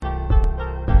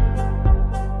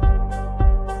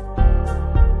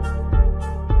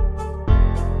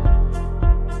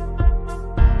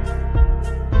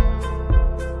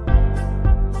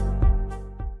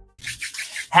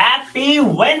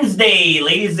Wednesday,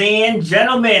 ladies and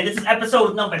gentlemen. This is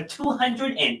episode number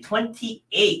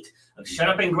 228 of Shut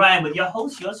Up and Grind with your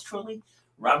host, yours truly,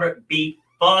 Robert B.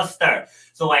 Foster.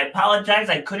 So I apologize.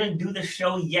 I couldn't do the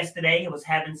show yesterday. I was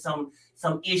having some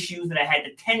issues that I had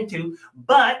to tend to,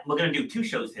 but we're going to do two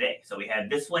shows today. So we have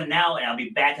this one now, and I'll be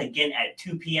back again at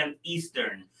 2 p.m.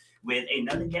 Eastern with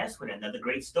another guest with another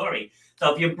great story.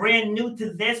 So if you're brand new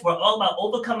to this, we're all about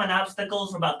overcoming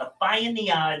obstacles. We're about defying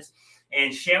the odds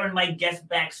and sharing my guest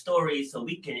backstories so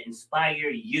we can inspire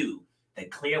you to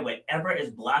clear whatever is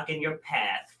blocking your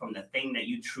path from the thing that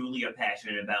you truly are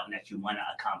passionate about and that you want to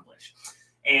accomplish.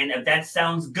 And if that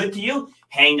sounds good to you,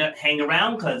 hang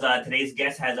around because today's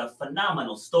guest has a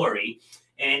phenomenal story.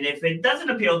 And if it doesn't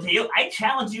appeal to you, I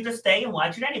challenge you to stay and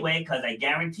watch it anyway, because I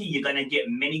guarantee you're going to get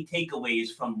many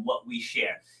takeaways from what we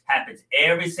share. Happens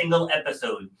every single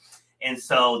episode. And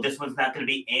so this one's not going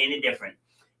to be any different.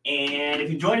 And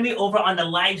if you're joining me over on the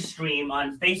live stream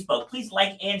on Facebook, please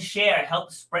like and share.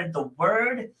 Help spread the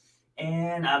word.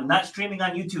 And I'm not streaming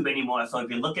on YouTube anymore. So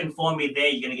if you're looking for me there,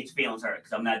 you're going to get your feelings hurt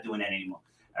because I'm not doing that anymore.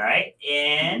 All right.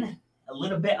 And a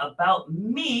little bit about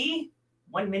me.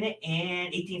 1 minute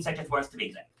and 18 seconds for us to be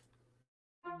exact.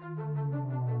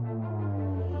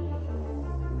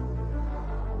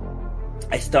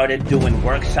 I started doing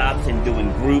workshops and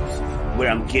doing groups where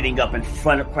I'm getting up in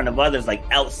front of others, like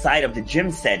outside of the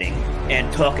gym setting, and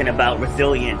talking about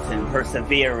resilience and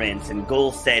perseverance and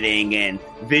goal setting and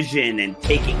vision and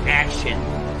taking action.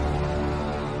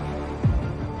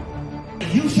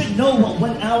 You should know what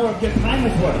 1 hour of your time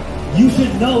is worth. You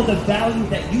should know the value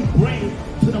that you bring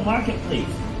to the marketplace.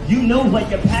 You know what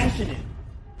you're passionate.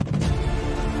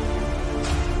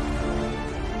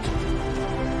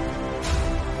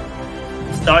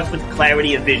 It starts with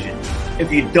clarity of vision. If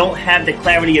you don't have the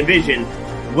clarity of vision,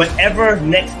 whatever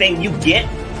next thing you get,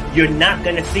 you're not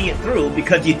going to see it through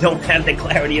because you don't have the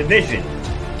clarity of vision.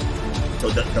 So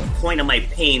the point of my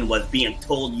pain was being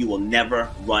told you will never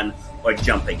run or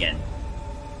jump again.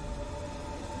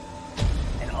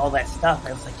 All that stuff,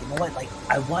 I was like, you know what? Like,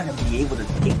 I want to be able to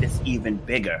take this even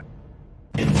bigger.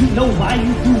 If you know why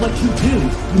you do what you do,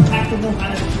 you have to know how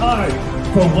to charge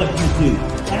for what you do.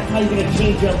 That's how you're going to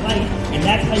change your life, and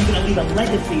that's how you're going to leave a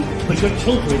legacy for your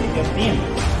children and your family.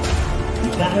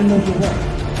 You got to know your worth.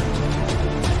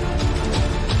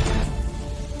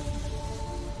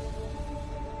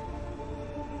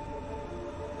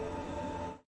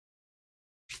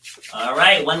 All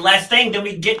right, one last thing, then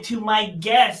we get to my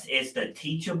guest. It's the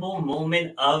teachable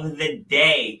moment of the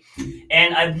day.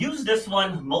 And I've used this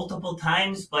one multiple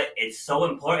times, but it's so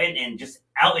important, and just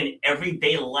out in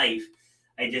everyday life,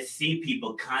 I just see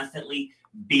people constantly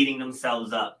beating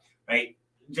themselves up, right?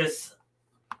 Just,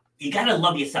 you got to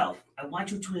love yourself. I want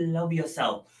you to love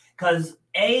yourself because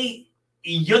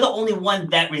you're the only one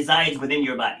that resides within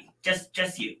your body,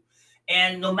 just you.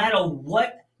 And no matter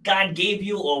what God gave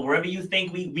you or wherever you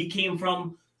think we came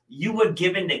from, you were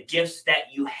given the gifts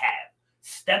that you have.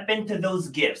 Step into those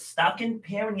gifts. Stop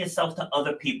comparing yourself to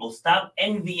other people. Stop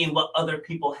envying what other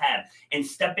people have and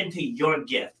step into your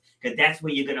gift, because that's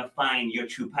where you're going to find your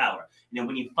true power. And then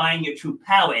when you find your true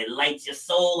power, it lights your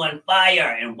soul on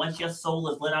fire. And once your soul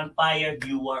is lit on fire,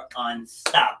 you are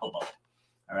unstoppable.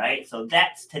 All right. So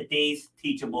that's today's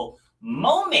teachable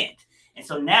moment. And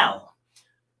so now,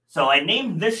 so I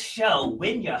named this show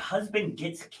When Your Husband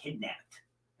Gets Kidnapped.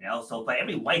 So for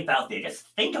every wife out there, just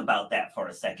think about that for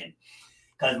a second.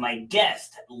 Because my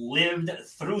guest lived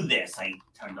through this. I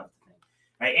turned off the thing.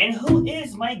 Right? And who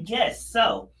is my guest?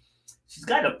 So she's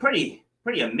got a pretty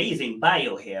amazing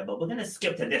bio here, but we're going to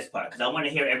skip to this part because I want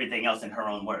to hear everything else in her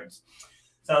own words.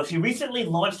 So she recently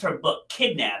launched her book,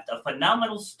 Kidnapped, a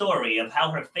phenomenal story of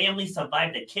how her family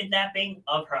survived the kidnapping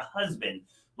of her husband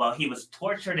while he was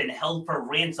tortured and held for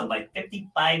ransom by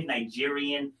 55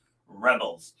 Nigerian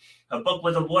rebels. Her book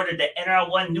was awarded the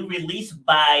NR1 New Release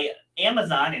by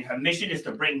Amazon, and her mission is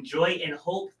to bring joy and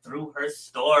hope through her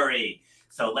story.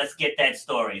 So let's get that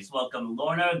story. So welcome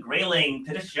Lorna Grayling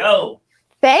to the show.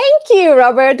 Thank you,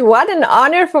 Robert. What an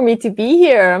honor for me to be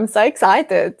here. I'm so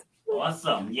excited.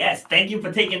 Awesome. Yes, thank you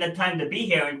for taking the time to be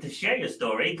here and to share your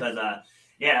story, because,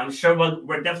 I'm sure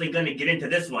we're definitely going to get into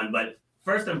this one, but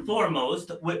first and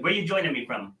foremost, where are you joining me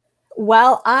from?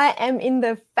 Well, I am in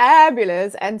the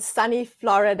fabulous and sunny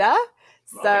Florida.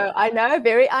 So I know,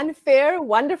 very unfair,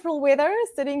 wonderful weather,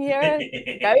 sitting here,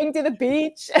 going to the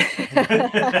beach.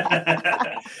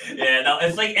 Yeah, no,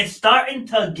 it's like it's starting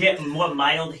to get more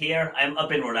mild here. I'm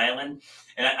up in Rhode Island,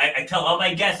 and I tell all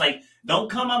my guests like,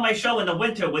 don't come on my show in the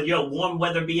winter with your warm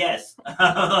weather BS.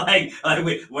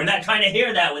 We're not trying to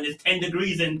hear that when it's 10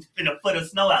 degrees and a foot of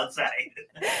snow outside.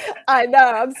 I know.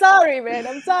 I'm sorry, man.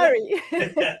 I'm sorry.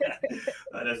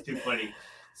 Oh, that's too funny.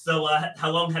 So,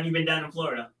 how long have you been down in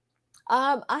Florida?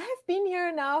 I have been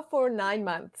here now for 9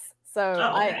 months. So Oh,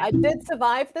 okay. I did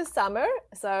survive the summer.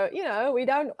 So, we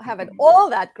don't have it all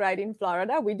that great in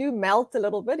Florida. We do melt a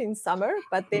little bit in summer,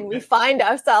 but then we find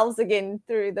ourselves again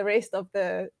through the rest of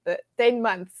the 10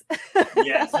 months.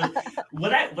 Yeah. So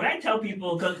what I tell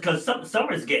people, because some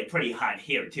summers get pretty hot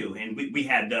here too, and we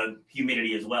had the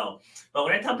humidity as well. But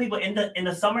what I tell people in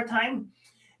the summertime,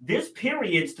 there's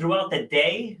periods throughout the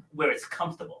day where it's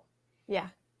comfortable. Yeah.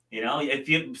 If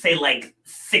you say like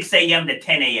 6 a.m. to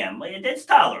 10 a.m., it's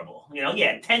tolerable.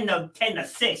 Yeah, 10 to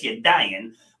 6, you're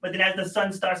dying. But then as the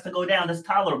sun starts to go down, it's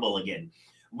tolerable again.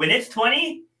 When it's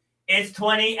 20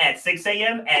 at 6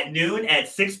 a.m., at noon, at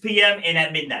 6 p.m., and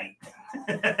at midnight.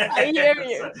 I hear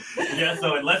you.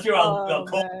 So unless you're a cold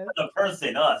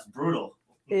person, it's brutal.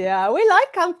 Yeah, we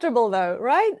like comfortable though,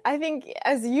 right? I think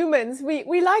as humans,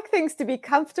 we like things to be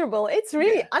comfortable. It's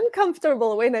really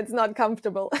uncomfortable when it's not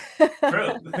comfortable.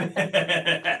 True.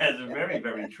 That's very,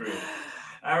 very true.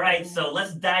 All right, so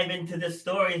let's dive into this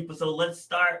story. So let's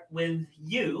start with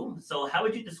you. So how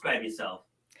would you describe yourself?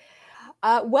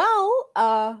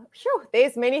 Sure,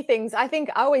 there's many things. I think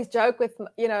I always joke with,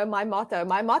 my motto.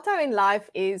 My motto in life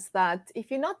is that if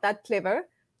you're not that clever,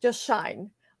 just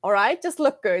shine. All right, just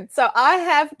look good. So I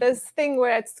have this thing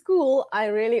where at school, I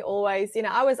really always,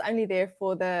 I was only there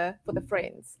for the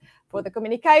friends, for the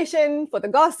communication, for the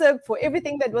gossip, for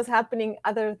everything that was happening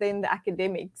other than the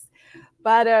academics.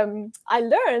 But I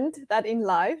learned that in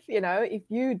life, if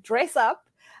you dress up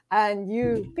and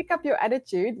you pick up your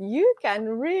attitude, you can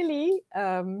really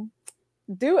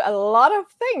do a lot of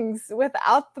things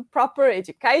without the proper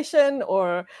education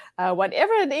or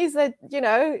whatever it is that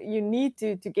you need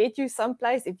to get you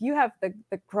someplace. If you have the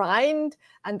grind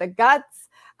and the guts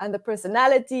and the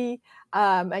personality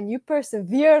and you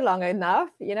persevere long enough,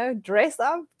 dress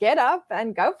up, get up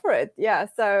and go for it. Yeah,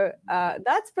 so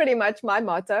that's pretty much my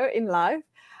motto in life.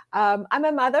 I'm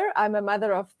a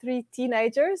mother of 3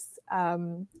 teenagers.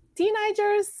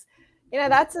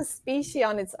 That's a species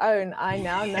on its own. I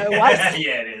now know what.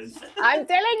 Yeah, it is. I'm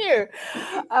telling you.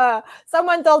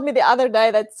 Someone told me the other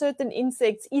day that certain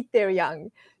insects eat their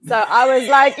young. So I was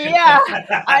like, yeah,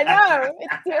 I know.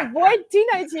 It's to avoid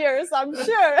teenage years, I'm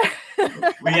sure.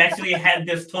 We actually had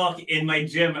this talk in my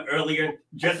gym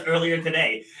just earlier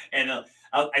today. And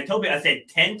I told you, I said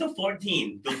 10 to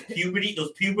 14, those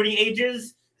puberty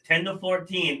ages, 10 to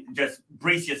 14, just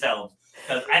brace yourselves.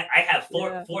 Because I have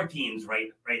four teens right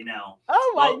now.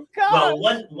 Oh my God!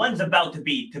 Well, one's about to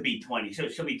be 20.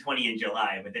 She'll be 20 in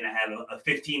July. But then I have a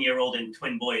 15-year-old and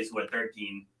twin boys who are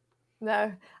 13.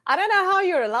 No, I don't know how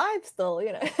you're alive still.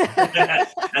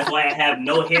 That's why I have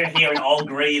no hair here and all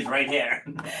grays right here.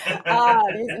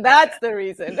 That's the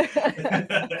reason.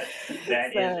 That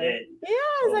is it.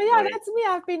 Yeah, that's me.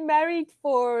 I've been married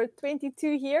for 22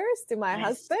 years to my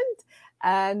husband.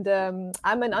 And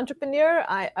I'm an entrepreneur.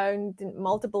 I owned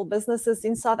multiple businesses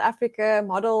in South Africa,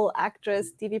 model,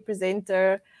 actress, TV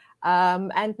presenter.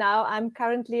 And now I'm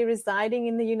currently residing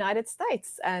in the United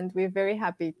States. And we're very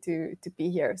happy to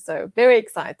be here. So very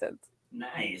excited.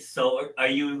 Nice. So are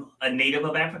you a native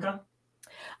of Africa?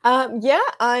 Yeah,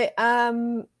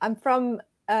 I'm from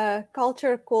a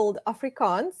culture called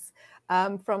Afrikaans.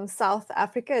 From South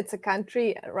Africa. It's a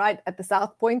country right at the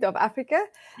south point of Africa.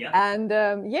 Yeah. And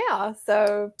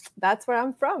so that's where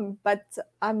I'm from. But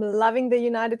I'm loving the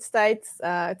United States.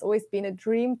 It's always been a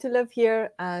dream to live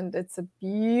here, and it's a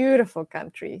beautiful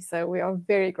country. So we are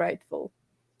very grateful.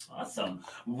 Awesome.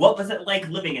 What was it like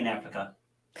living in Africa?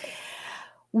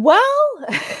 Well,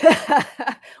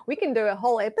 we can do a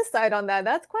whole episode on that.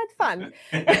 That's quite fun.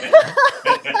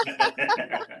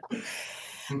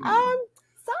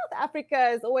 South Africa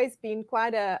has always been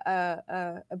quite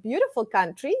a beautiful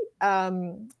country,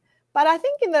 but I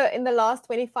think in the last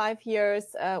 25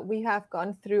 years we have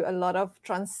gone through a lot of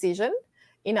transition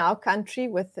in our country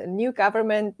with a new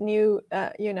government, new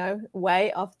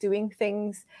way of doing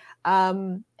things,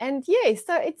 so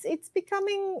it's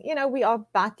becoming we are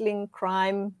battling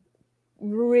crime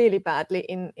really badly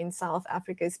in South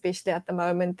Africa, especially at the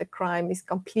moment. The crime is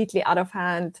completely out of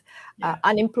hand.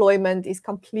 Unemployment is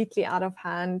completely out of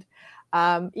hand.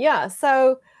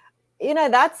 So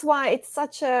that's why it's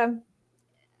such a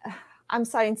I'm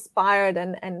so inspired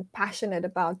and passionate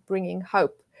about bringing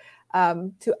hope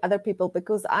to other people,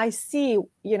 because I see,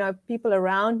 people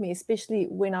around me, especially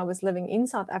when I was living in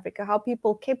South Africa, how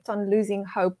people kept on losing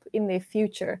hope in their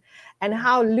future, and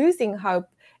how losing hope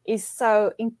is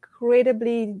so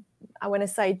incredibly, I want to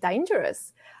say,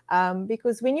 dangerous.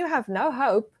 Because when you have no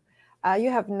hope,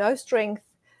 you have no strength,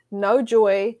 no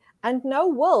joy, and no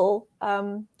will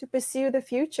to pursue the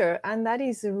future. And that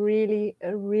is really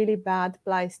a really bad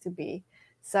place to be.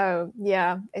 So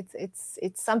yeah, it's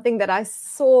something that I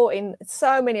saw in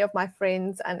so many of my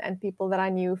friends and people that I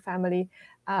knew, family,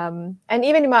 and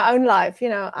even in my own life.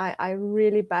 I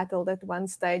really battled at one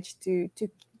stage to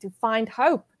find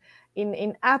hope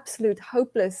in absolute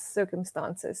hopeless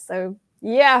circumstances. So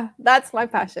yeah, that's my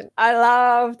passion. I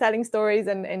love telling stories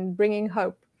and bringing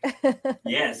hope.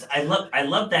 Yes, I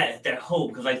love that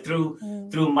hope, because like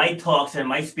Mm, through my talks and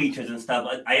my speeches and stuff,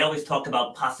 I always talk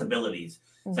about possibilities.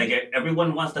 It's like mm,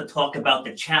 everyone wants to talk about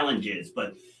the challenges,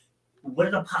 but what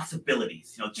are the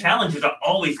possibilities? mm. Challenges are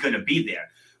always going to be there,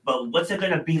 but what's it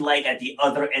going to be like at the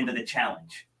other end of the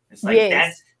challenge? It's like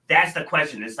Yes. that's the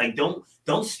question. It's like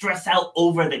don't stress out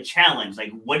over the challenge.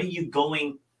 Like, what are you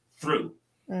going through?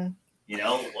 Mm.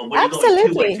 Or what are you going to, I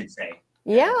Absolutely. should say.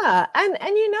 Yeah. Yeah.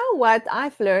 And you know what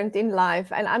I've learned in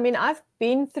life? And I mean, I've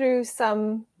been through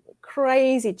some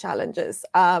crazy challenges.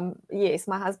 Yes,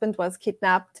 my husband was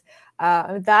kidnapped.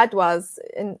 That was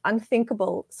in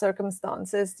unthinkable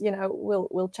circumstances.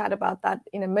 We'll chat about that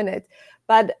in a minute.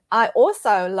 But I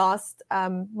also lost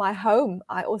my home.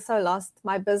 I also lost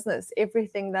my business,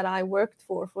 everything that I worked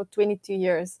for 22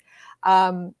 years.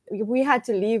 We had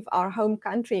to leave our home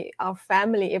country, our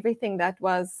family, everything that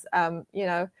was,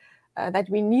 that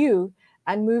we knew,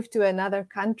 and move to another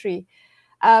country.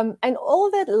 And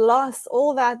all that loss,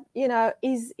 all that,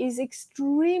 is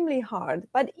extremely hard.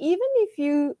 But even if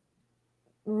you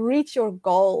reach your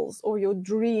goals or your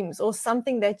dreams or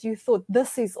something that you thought,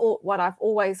 this is all what I've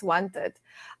always wanted,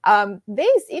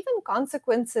 there's even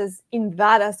consequences in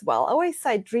that as well. I always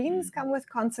say dreams Mhm. come with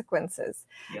consequences.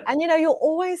 Yep. And you'll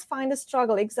always find a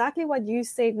struggle, exactly what you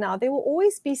said. Now there will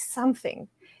always be something.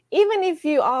 Even if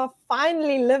you are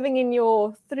finally living in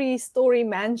your 3-story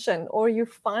mansion, or you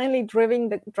finally driving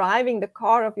the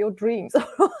car of your dreams, or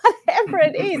whatever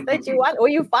it is that you want, or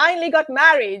you finally got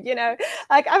married,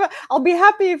 like I'll be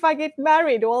happy if I get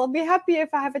married, or I'll be happy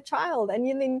if I have a child. And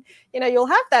then you'll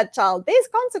have that child. There's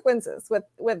consequences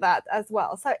with that as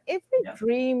well. So every Yep.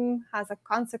 dream has a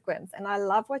consequence. And I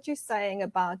love what you're saying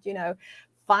about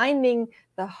finding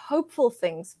the hopeful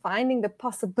things, finding the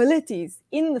possibilities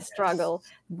in the Yes. struggle.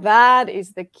 That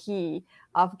is the key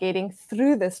of getting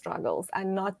through the struggles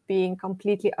and not being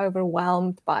completely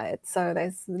overwhelmed by it. So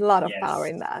there's a lot of power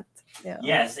Yes. in that. Yeah.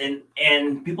 Yes,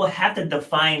 and people have to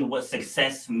define what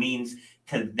success means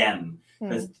to them,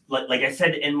 because Mm. like I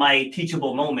said in my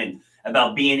teachable moment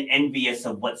about being envious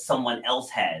of what someone else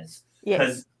has, Yes.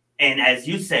 because and as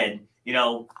you said,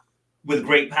 with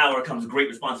great power comes great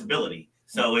responsibility.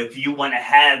 So if you want to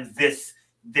have this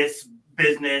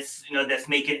business, that's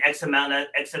making X amount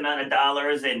of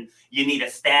dollars, and you need a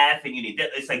staff, and you need that,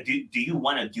 it's like, do you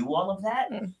want to do all of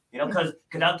that? Mm. Because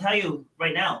I'll tell you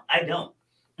right now, I don't.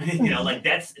 Like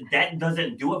that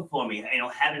doesn't do it for me.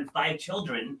 Having 5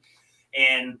 children,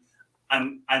 and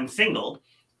I'm single,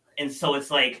 and so it's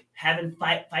like having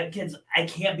five kids. I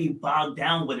can't be bogged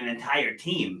down with an entire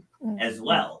team Mm. as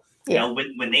well. Yeah.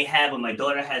 When my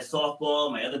daughter has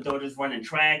softball, my other daughter's running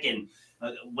track, and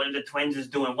one of the twins is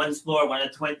doing one sport, one of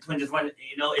the twins is running.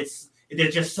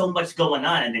 There's just so much going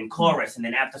on, and then chorus, and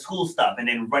then after school stuff, and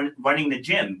then running the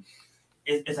gym.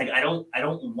 It's like I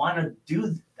don't want to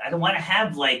do. I don't want to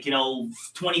have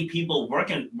 20 people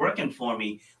working for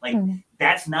me. Like, Mm.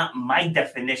 that's not my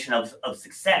definition of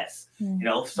success.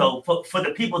 Mm. So for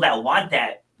the people that want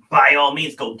that, by all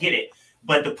means, go get it.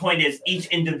 But the point is, each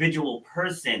individual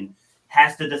person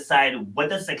has to decide, what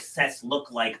does success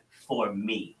look like for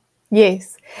me.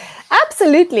 Yes,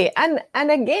 absolutely. And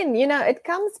again, it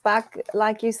comes back,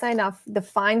 like you say now,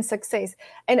 define success.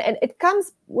 And it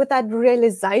comes with that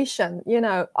realization,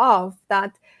 of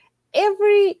that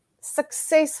every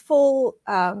successful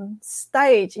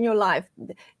stage in your life,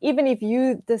 even if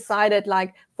you decided,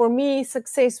 like, for me,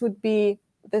 success would be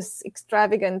this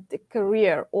extravagant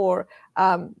career, or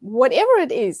whatever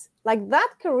it is, like that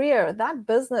career, that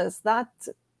business, that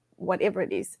whatever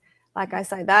it is, like I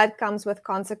say, that comes with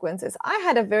consequences. I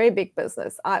had a very big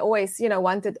business. I always,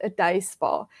 wanted a day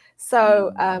spa.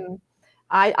 So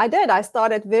I did. I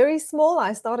started very small.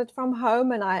 I started from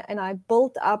home, and I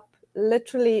built up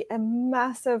literally a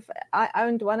massive, I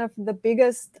owned one of the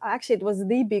biggest, actually it was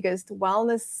the biggest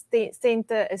wellness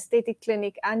center, aesthetic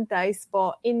clinic and day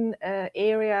spa in an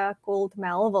area called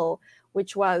Melville,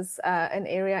 which was an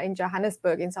area in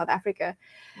Johannesburg in South Africa.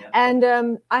 Yeah.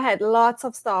 And I had lots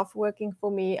of staff working for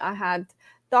me. I had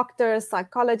doctors,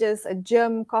 psychologists, a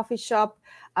gym, coffee shop,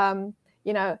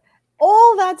 you know,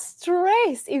 all that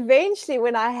stress. Eventually,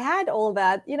 when I had all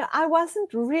that, you know, I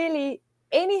wasn't really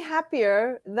any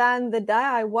happier than the day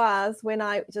I was when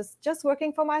I just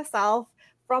working for myself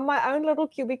from my own little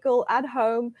cubicle at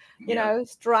home, you know,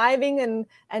 striving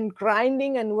and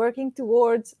grinding and working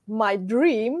towards my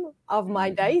dream of my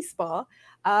day spa.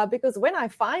 Because when I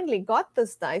finally got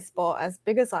this day spa as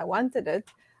big as I wanted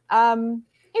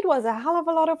it was a hell of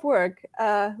a lot of work,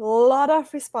 a lot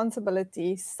of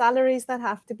responsibility, salaries that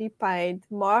have to be paid,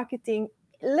 marketing,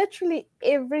 literally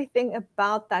everything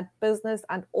about that business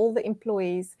and all the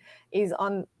employees is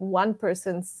on one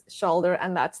person's shoulder,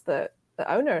 and that's the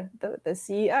owner, the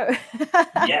CEO.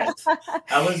 Yes.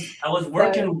 I was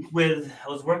working with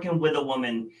a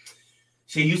woman.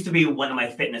 She used to be one of my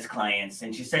fitness clients,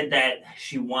 and she said that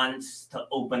she wants to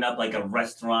open up like a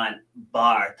restaurant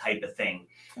bar type of thing.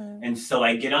 And so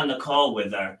I get on the call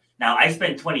with her. Now, I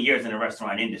spent 20 years in the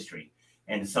restaurant industry.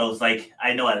 And so it's like,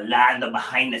 I know a lot of the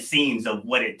behind the scenes of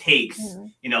what it takes,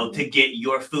 you know, to get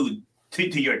your food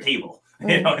to your table,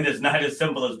 you know, and it's not as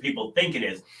simple as people think it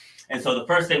is. And so the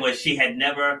first thing was she had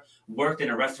never worked in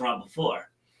a restaurant before.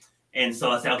 And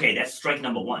so I said, okay, that's strike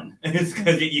number one. It's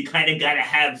because you kind of got to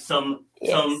have some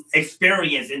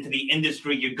experience into the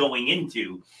industry you're going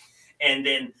into. And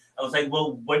then I was like,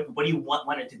 well, what do you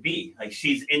want it to be? Like,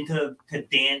 she's into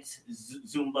dance,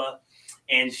 Zumba,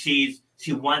 and she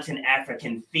wants an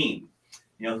African theme,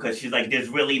 you know, because she's like, there's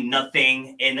really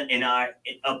nothing in our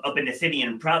up in the city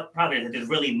in Providence. There's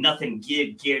really nothing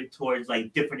geared towards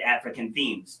like different African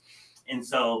themes. And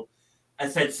so I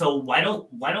said, so why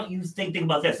don't you think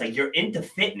about this? Like, you're into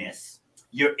fitness,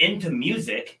 you're into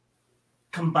music,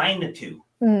 combine the two.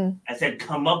 I said,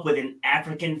 come up with an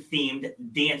African themed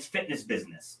dance fitness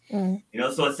business. You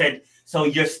know, so I said, so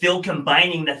you're still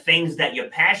combining the things that you're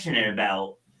passionate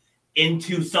about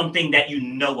into something that you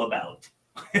know about.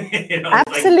 You know,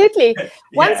 absolutely. Like,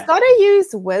 one's got to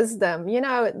use wisdom. You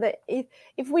know,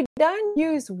 if we don't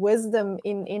use wisdom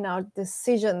in our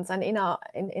decisions and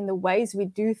in the ways we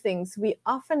do things, we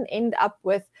often end up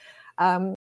with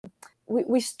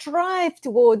we strive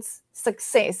towards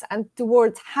success and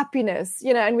towards happiness,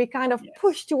 you know, and we kind of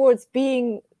push towards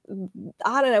being,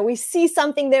 I don't know, we see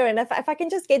something there, and if I can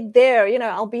just get there, you know,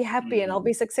 I'll be happy and I'll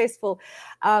be successful.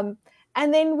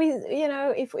 And then we, you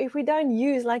know, if we don't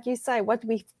use, like you say, what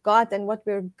we've got and what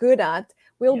we're good at,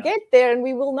 we'll get there and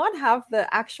we will not have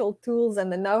the actual tools and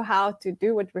the know-how to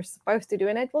do what we're supposed to do.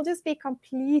 And it will just be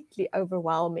completely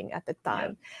overwhelming at the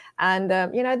time. And,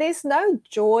 you know, there's no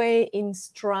joy in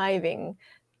striving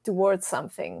towards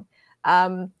something.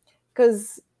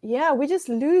 Because, we just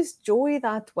lose joy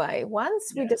that way.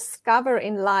 Once we discover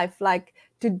in life, like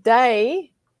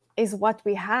today is what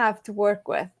we have to work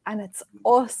with, and it's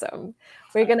awesome.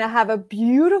 We're going to have a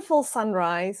beautiful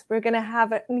sunrise, we're going to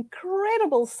have an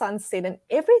incredible sunset, and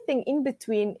everything in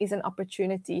between is an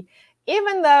opportunity.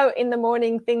 Even though in the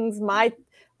morning things might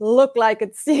look like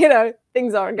it's, you know,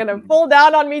 things are going to fall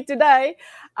down on me today,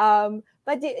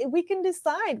 but we can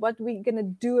decide what we're going to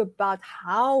do about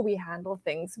how we handle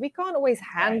things. We can't always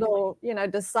handle, you know,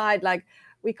 decide, like,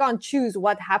 we can't choose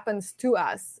what happens to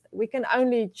us. We can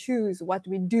only choose what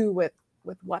we do with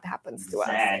what happens to us.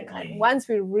 And once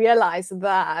we realize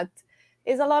that,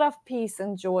 there's a lot of peace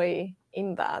and joy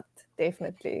in that,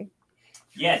 definitely.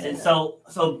 Yes, and so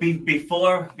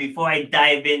before I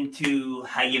dive into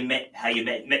how you met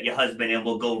your husband, and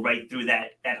we'll go right through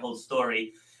that whole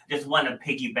story, I just want to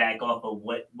piggyback off of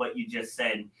what you just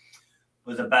said,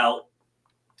 was about,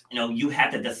 you know, you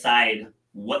have to decide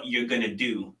what you're going to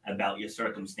do about your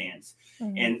circumstance.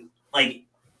 And like,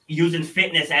 using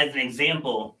fitness as an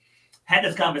example, had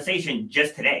this conversation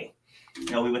just today.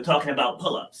 You know, we were talking about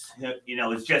pull-ups. You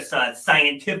know, it's just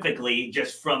scientifically,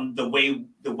 just from the way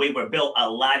we're built, a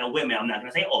lot of women, I'm not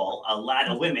going to say all, a lot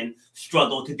of women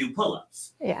struggle to do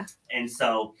pull-ups. Yeah. And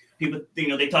so people, you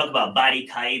know, they talk about body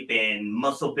type and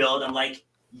muscle build. I'm like,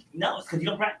 no, it's because you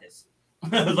don't practice.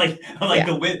 I'm like,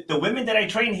 the women that I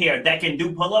train here that can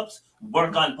do pull-ups,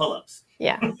 work on pull-ups.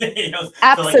 Yeah. You know,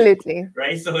 absolutely. So like,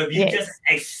 right. So if you just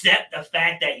accept the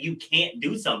fact that you can't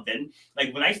do something,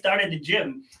 like when I started the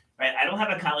gym, right, I don't have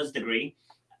a college degree.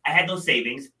 I had no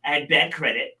savings. I had bad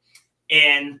credit,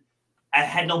 and I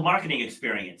had no marketing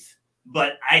experience,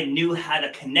 but I knew how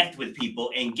to connect with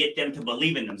people and get them to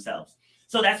believe in themselves.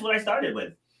 So that's what I started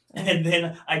with. And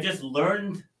then I just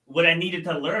learned what I needed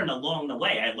to learn along the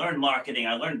way. I learned marketing,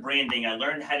 I learned branding, I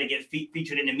learned how to get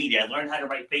featured in the media, I learned how to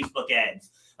write Facebook ads.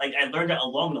 Like I learned it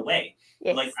along the way.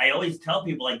 Like Yes. I always tell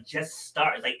people, like just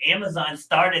start. Like Amazon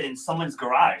started in someone's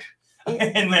garage.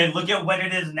 And then look at what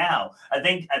it is now. I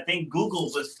think Google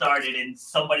was started in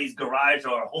somebody's garage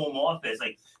or home office.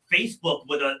 Like Facebook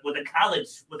with a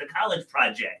college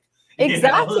project.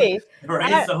 Exactly.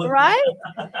 Right? So Right?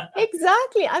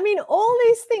 Exactly. I mean, all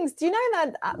these things. Do you know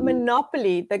that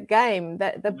Monopoly, the game,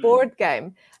 the board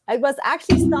game, it was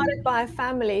actually started by a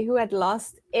family who had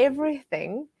lost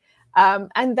everything.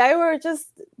 And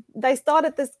they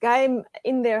started this game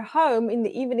in their home in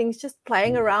the evenings, just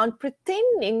playing around,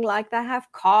 pretending like they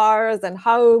have cars and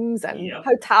homes and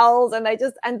hotels. And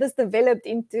this developed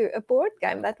into a board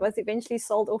game that was eventually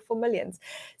sold off for millions.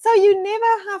 So you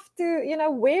never have to,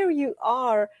 where you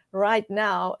are right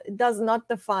now does not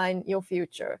define your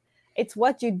future. It's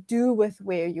what you do with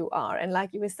where you are. And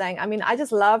like you were saying, I mean, I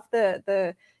just love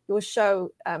your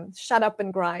show, Shut Up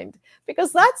and Grind,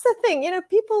 because that's the thing,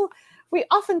 people, we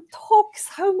often talk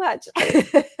so much. We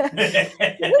just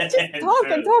talk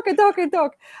and talk and talk and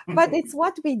talk. But it's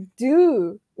what we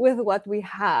do with what we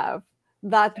have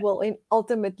that will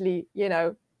ultimately,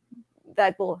 we'll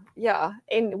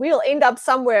end up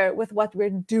somewhere with what we're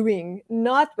doing,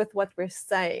 not with what we're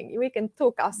saying. We can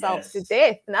talk ourselves to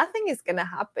death. Nothing is going to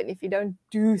happen if you don't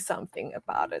do something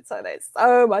about it. So there's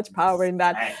so much power in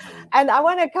that. And I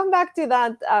want to come back to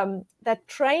that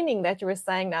training that you were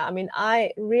saying now. I mean,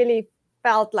 I really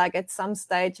felt like at some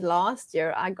stage last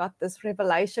year, I got this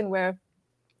revelation where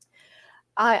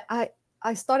I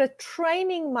started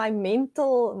training my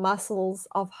mental muscles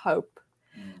of hope.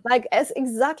 Like as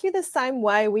exactly the same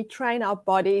way we train our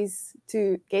bodies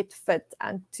to get fit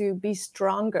and to be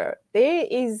stronger,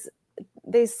 there's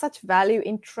such value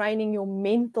in training your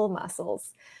mental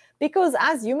muscles. Because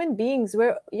as human beings,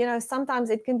 we're, sometimes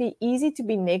it can be easy to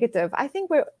be negative. I think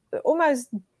we're almost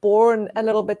born a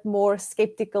little bit more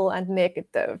skeptical and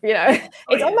negative.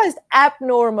 It's almost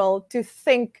abnormal to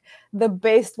think the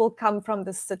best will come from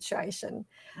this situation.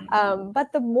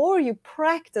 But the more you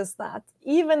practice that,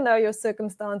 even though your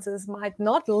circumstances might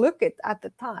not look it at the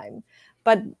time,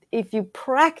 but if you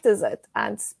practice it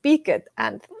and speak it,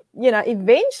 and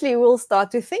eventually we'll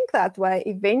start to think that way.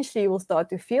 Eventually we'll start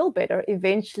to feel better.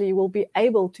 Eventually we'll be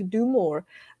able to do more,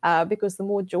 because the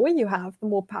more joy you have, the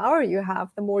more power you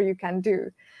have, the more you can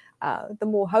do. The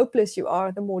more hopeless you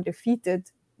are, the more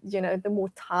defeated, the more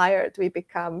tired we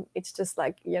become. It's just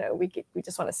like, we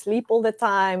just want to sleep all the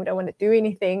time. We don't want to do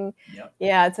anything.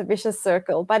 Yeah, it's a vicious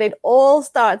circle, but it all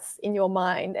starts in your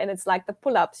mind. And it's like the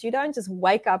pull-ups. You don't just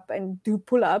wake up and do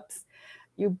pull-ups.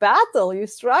 You battle, you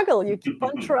struggle, you keep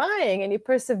on trying, and you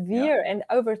persevere. And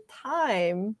over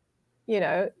time,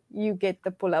 you get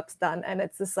the pull-ups done. And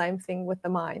it's the same thing with the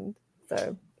mind.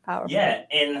 So powerful. Yeah,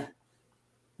 and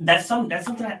that's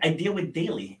something I deal with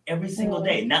daily, every single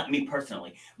day. Not me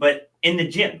personally, but in the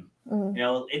gym. In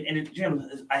the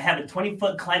gym, I have a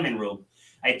 20-foot climbing rope.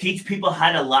 I teach people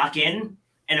how to lock in,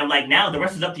 and I'm like, now the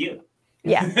rest is up to you.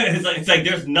 Yeah. It's like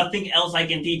there's nothing else I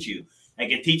can teach you. I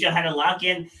can teach you how to lock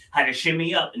in, how to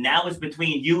shimmy up. Now it's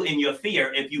between you and your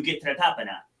fear if you get to the top or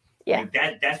not. Yeah. Like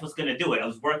that's what's going to do it. I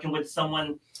was working with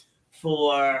someone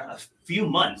for a few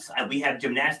months. We have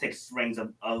gymnastics rings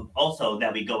of also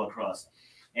that we go across.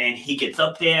 And he gets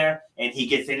up there and he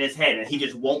gets in his head and he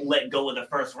just won't let go of the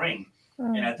first ring.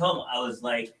 And I told him, I was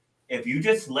like, if you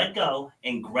just let go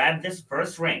and grab this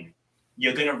first ring,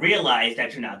 you're going to realize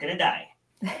that you're not going to die.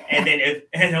 And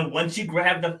then once you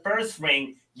grab the first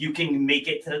ring, you can make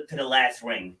it to the last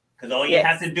ring. Because all you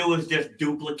have to do is just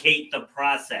duplicate the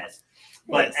process.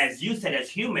 But as you said, as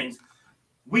humans,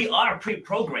 we are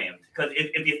pre-programmed. Because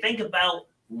if you think about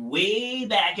way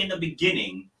back in the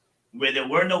beginning, where there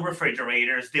were no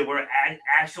refrigerators, there were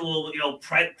actual,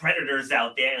 predators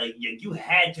out there. Like you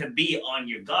had to be on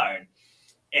your guard,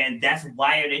 and that's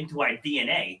wired into our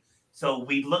DNA. So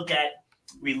we look at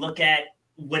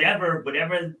whatever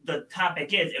the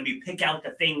topic is, and we pick out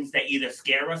the things that either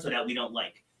scare us or that we don't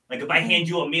like. Like if I hand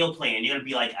you a meal plan, you're gonna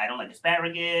be like, I don't like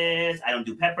asparagus, I don't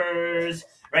do peppers,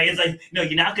 right? It's like, no,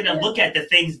 you're not gonna look at the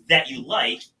things that you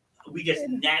like. We just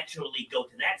naturally go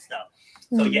to that stuff.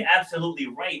 So you're absolutely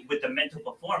right with the mental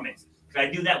performance. I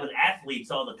do that with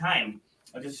athletes all the time.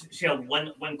 I'll just share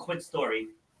one quick story.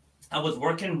 I was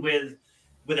working with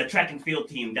a track and field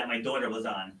team that my daughter was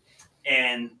on,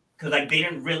 and because they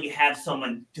didn't really have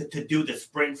someone to do the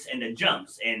sprints and the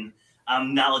jumps, and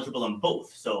I'm knowledgeable in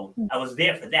both, so I was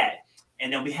there for that.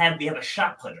 And then we have a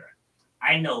shot putter.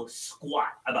 I know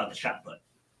squat about the shot put,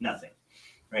 nothing,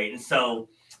 right? And so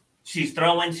she's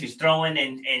throwing,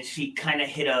 and she kind of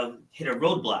hit a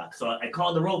roadblock. So I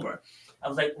called her over. I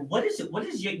was like, "What is it? What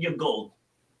is your goal?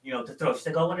 To throw?" She's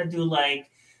like, "I want to do like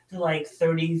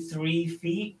 33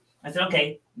 feet." I said,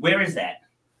 "Okay, where is that?"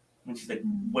 And she's like,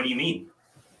 "What do you mean?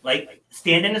 Like,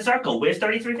 stand in a circle. Where's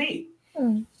 33 feet?"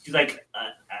 She's like,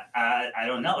 I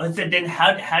don't know. I said, then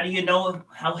how do you know,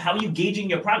 how are you gauging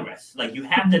your progress? Like, you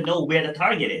have to know where the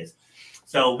target is.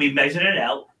 So we measured it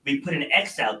out. We put an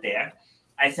X out there.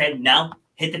 I said, now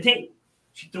hit the tape.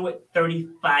 She threw it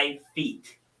 35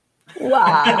 feet.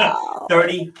 Wow.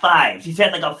 35. She's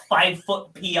had like a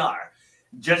 5-foot PR.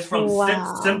 Just from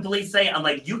simply saying, I'm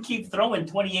like, you keep throwing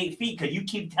 28 feet because you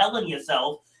keep telling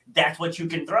yourself that's what you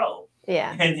can throw.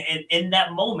 Yeah. And in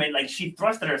that moment, like, she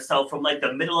thrusted herself from like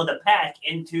the middle of the pack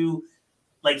into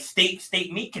like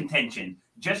state meet contention.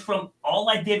 Just from all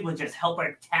I did was just help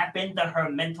her tap into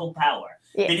her mental power.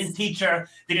 Yes. Didn't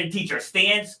teach her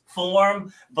stance,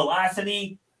 form,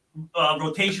 velocity,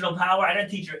 rotational power. I didn't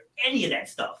teach her any of that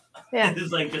stuff. Yeah.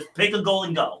 It's like, just pick a goal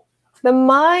and go. The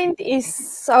mind is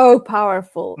so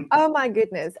powerful. Oh my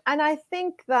goodness. And I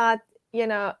think that,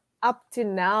 up to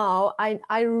now,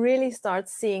 I really start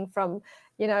seeing from,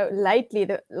 lately,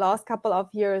 the last couple of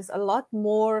years, a lot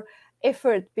more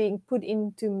effort being put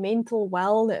into mental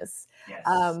wellness. Yes.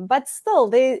 But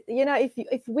still,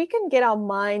 if we can get our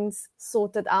minds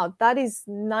sorted out, that is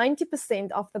 90%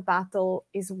 of the battle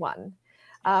is won.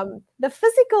 The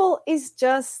physical is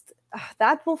just,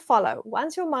 that will follow.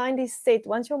 Once your mind is set,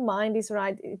 once your mind is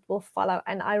right, it will follow.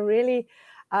 And I really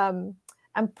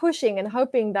I'm pushing and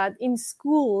hoping that in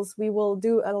schools we will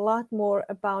do a lot more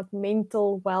about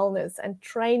mental wellness and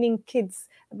training kids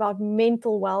about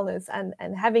mental wellness and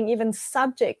having even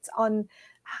subjects on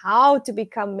how to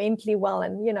become mentally well,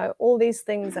 and all these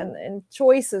things and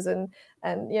choices and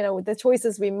the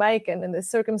choices we make and the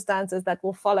circumstances that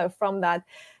will follow from that.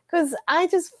 Because I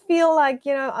just feel like,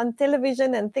 on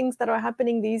television and things that are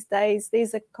happening these days,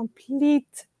 there's a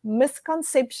complete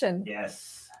misconception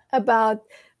about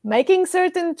making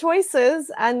certain choices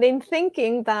and then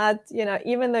thinking that,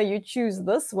 even though you choose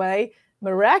this way,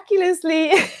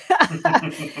 miraculously,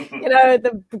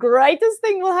 the greatest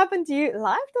thing will happen to you.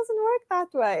 Life doesn't work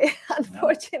that way,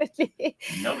 unfortunately.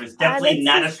 No, it's definitely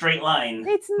not a straight line.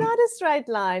 It's not a straight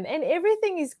line. And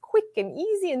everything is quick and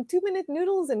easy and 2-minute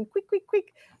noodles and quick.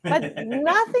 But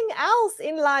nothing else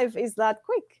in life is that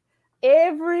quick.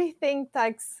 Everything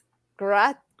takes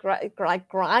grinding,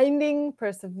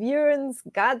 perseverance,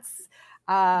 guts,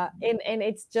 and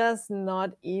it's just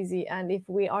not easy. And if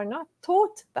we are not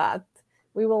taught that,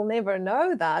 we will never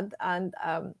know that, and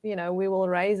we will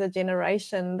raise a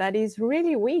generation that is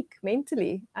really weak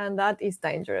mentally, and that is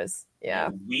dangerous. Yeah,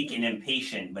 weak and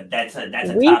impatient, but that's a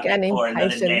weak topic and for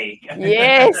impatient. another day.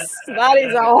 Yes, that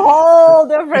is a whole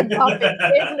different topic,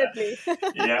 definitely.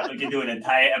 Yeah, we can do an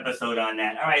entire episode on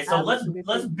that. All right, so let's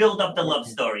build up the love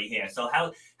story here. So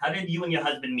how did you and your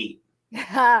husband meet?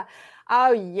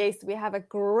 Oh, yes, we have a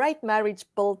great marriage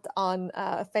built on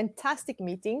a fantastic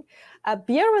meeting.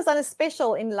 Beer was on a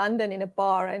special in London in a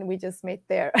bar, and we just met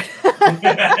there.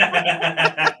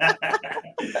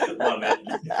 Love it.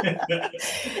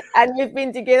 And we've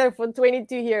been together for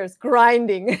 22 years,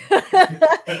 grinding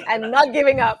and not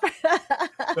giving up.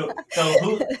 So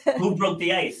who broke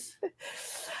the ice?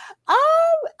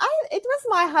 It was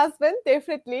my husband,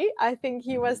 definitely. I think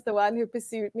he was the one who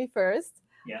pursued me first.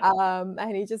 Yeah.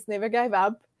 And he just never gave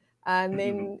up. And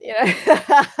then,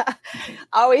 I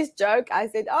always joke. I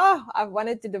said, I've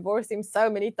wanted to divorce him so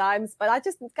many times, but I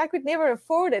could never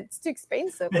afford it. It's too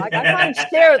expensive. Like, I can't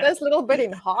share this little bit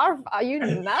in half. Are you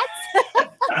nuts?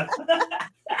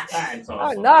 Awesome.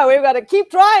 Oh, no, we've got to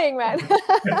keep trying, man.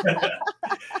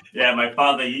 Yeah, my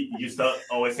father used to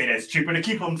always say that it's cheaper to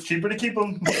keep them. It's cheaper to keep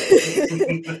them.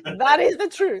 That is the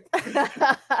truth.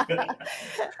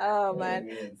 Oh, man.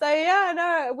 So, yeah,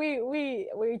 no,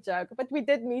 we joke. But we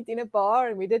did meet in a bar,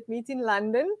 and we did meet in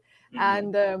London.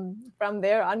 Mm-hmm. And from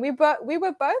there on, we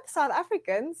were both South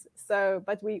Africans. So,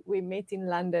 but we met in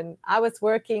London. I was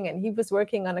working, and he was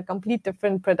working on a complete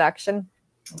different production.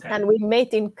 Okay. And we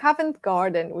met in Covent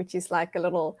Garden, which is like a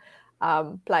little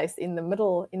place in the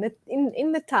middle, in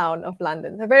the town of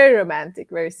London. So very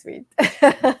romantic, very sweet.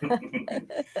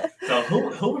 So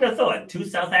who would have thought two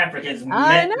South Africans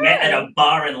met at a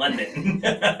bar in London?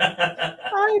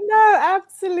 I know,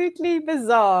 absolutely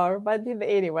bizarre. But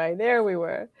anyway, there we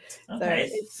were.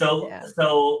 Okay, so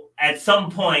at some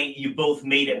point you both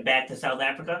made it back to South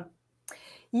Africa?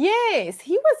 Yes,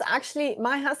 he was actually,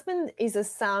 my husband is a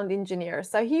sound engineer.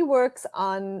 So he works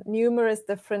on numerous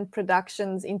different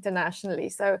productions internationally.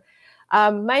 So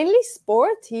Mainly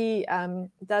sport. He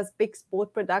does big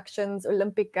sport productions,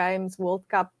 Olympic Games, World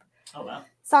Cup. Oh, wow.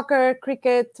 Soccer,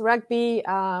 cricket, rugby,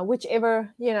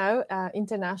 whichever,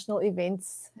 international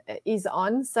events is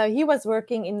on. So he was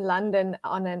working in London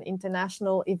on an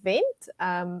international event.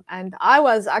 And I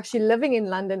was actually living in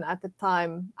London at the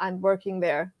time and working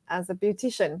there as a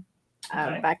beautician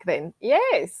back then.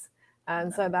 Yes.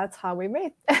 And so that's how we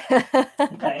met.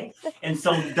 Okay. And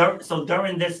so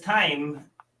during this time,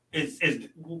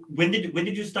 when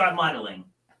did you start modeling?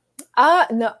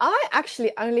 No, I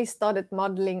actually only started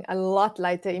modeling a lot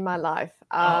later in my life.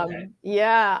 Okay.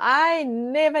 Yeah, I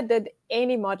never did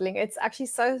any modeling. It's actually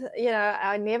so,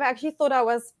 I never actually thought I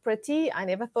was pretty. I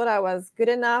never thought I was good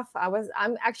enough.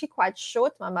 I'm actually quite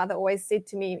short. My mother always said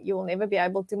to me, "You'll never be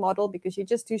able to model because you're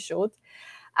just too short."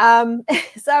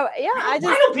 So yeah, why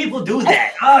do people do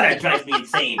that? Oh, that drives me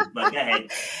insane. But go ahead.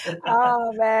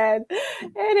 Oh man.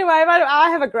 Anyway, but I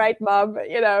have a great mom,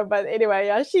 but anyway,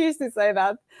 yeah, she used to say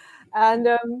that. And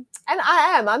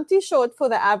I'm too short for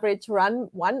the average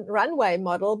runway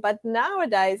model, but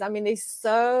nowadays, I mean, there's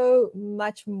so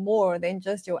much more than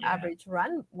just your average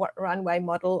runway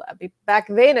model. Back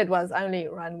then it was only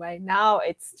runway. Now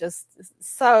it's just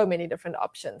so many different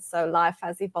options. So life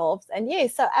has evolved. And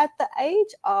so at the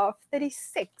age of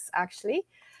 36, actually,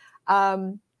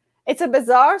 it's a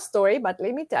bizarre story, but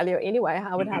let me tell you anyway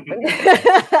how it happened.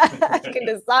 You can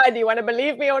decide you want to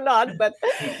believe me or not. But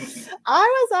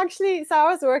I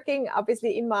was working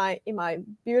obviously in my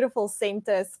beautiful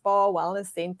center, spa wellness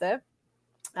center,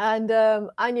 and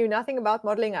I knew nothing about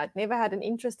modeling. I'd never had an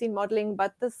interest in modeling,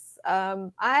 but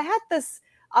I had this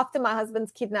after my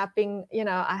husband's kidnapping.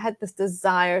 I had this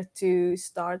desire to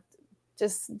start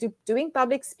just doing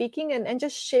public speaking and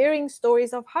just sharing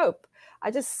stories of hope. I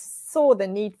just saw the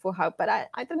need for hope, but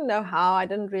I didn't know how. I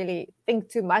didn't really think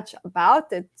too much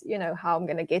about it, how I'm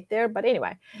going to get there. But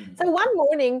anyway, so one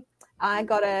morning I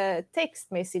got a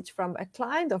text message from a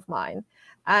client of mine,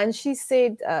 and she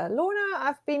said, "Lorna,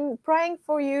 I've been praying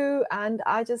for you, and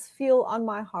I just feel on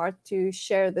my heart to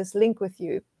share this link with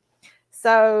you."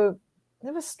 So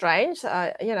it was strange.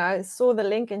 I saw the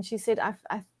link, and she said,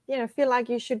 I feel like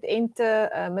you should enter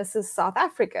Mrs. South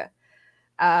Africa.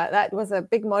 That was a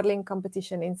big modeling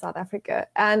competition in South Africa.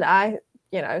 And I,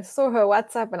 saw her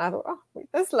WhatsApp and I thought, oh,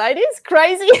 this lady is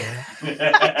crazy.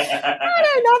 I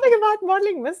know nothing about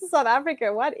modeling Mrs. South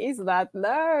Africa. What is that?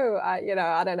 No, I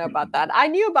don't know about that. I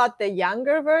knew about the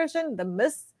younger version, the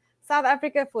Miss South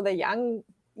Africa for the young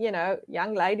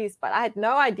ladies, but I had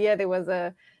no idea there was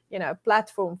a,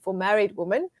 platform for married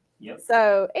women. Yep.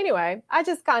 So anyway, I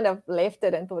just kind of left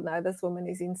it and thought, no, this woman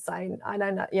is insane. I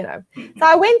don't know, So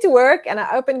I went to work and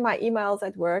I opened my emails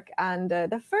at work. And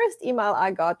the first email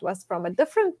I got was from a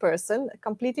different person, a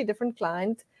completely different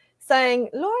client,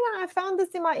 saying, "Lorna, I found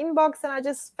this in my inbox and I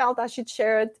just felt I should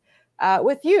share it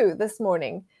with you this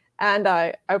morning." And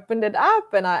I opened it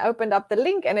up and I opened up the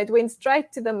link and it went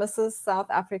straight to the Mrs.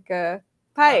 South Africa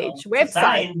page,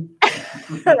 website.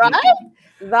 Right?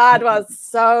 That was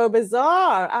so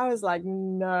bizarre. I was like,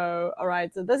 no, all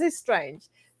right, so this is strange.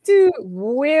 Two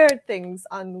weird things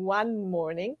on one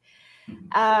morning.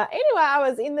 Anyway, I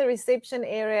was in the reception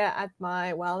area at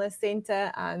my wellness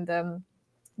center, and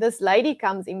this lady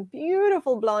comes in,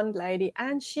 beautiful blonde lady,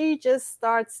 and she just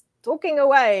starts talking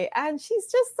away, and she's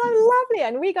just so lovely.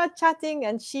 And we got chatting,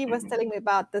 and she was telling me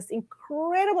about this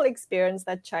incredible experience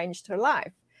that changed her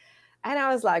life. And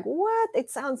I was like, what? It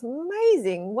sounds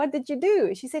amazing. What did you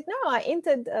do? She said, no, I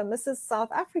entered Mrs.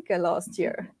 South Africa last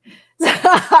year. So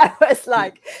I was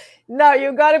like, no,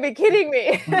 you got to be kidding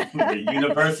me. The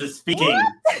universe is speaking.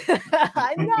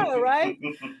 I know, right?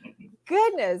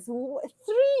 Goodness,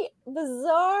 3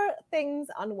 bizarre things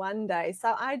on one day.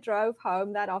 So I drove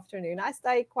home that afternoon. I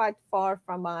stayed quite far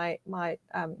from my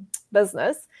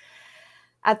business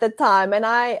at the time. And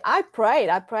I prayed.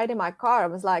 I prayed in my car. I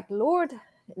was like, Lord,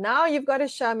 now you've got to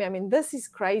show me. I mean, this is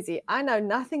crazy. I know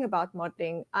nothing about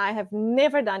modeling. I have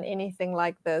never done anything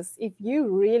like this. If you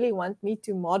really want me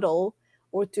to model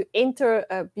or to enter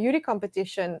a beauty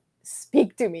competition,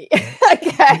 speak to me.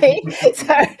 Okay.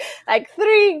 So like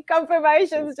 3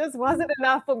 confirmations just wasn't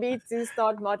enough for me to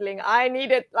start modeling. I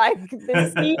needed like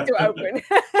the sea to open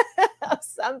or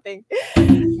something.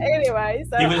 Anyway,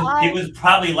 so he was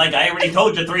probably like, I already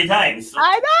told you 3 times.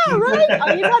 I know, right?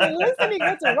 Are you not listening?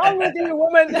 What's wrong with you,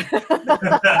 woman?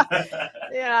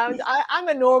 I'm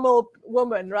a normal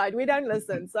woman, right? We don't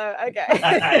listen. So, okay.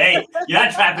 Hey, you're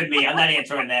not trapping me. I'm not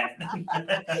answering that.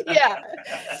 Yeah.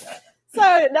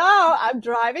 So now I'm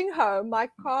driving home. My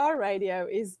car radio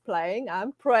is playing.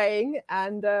 I'm praying.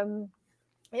 And,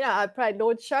 I prayed,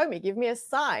 Lord, show me, give me a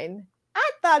sign.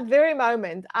 at that very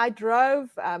moment, I drove,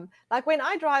 like when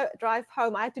I drive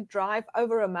home, I had to drive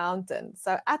over a mountain.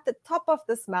 So at the top of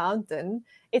this mountain,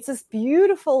 it's this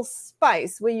beautiful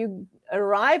space where you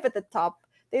arrive at the top.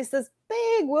 There's this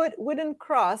big wooden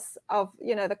cross of,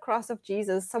 the cross of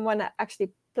Jesus. Someone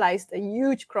actually placed a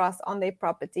huge cross on their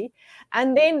property.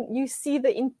 And then you see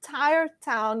the entire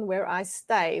town where I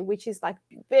stay, which is like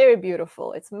very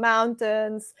beautiful. It's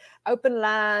mountains, open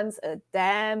lands, a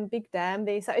dam, big dam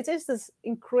there. So it's just this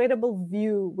incredible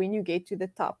view when you get to the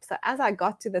top. So as I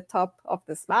got to the top of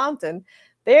this mountain,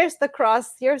 there's the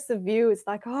cross, here's the view. It's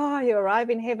like, oh, you arrive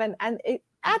in heaven. And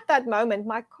at that moment,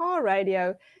 my car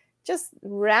radio just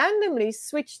randomly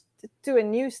switched to a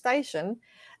new station,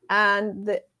 and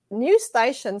the new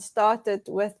station started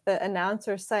with the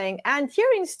announcer saying, and here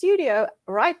in studio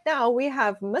right now we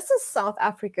have Mrs. South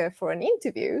Africa for an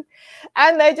interview.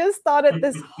 And they just started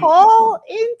this whole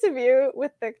interview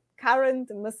with the current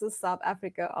Mrs. South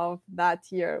Africa of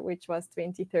that year, which was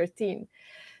 2013.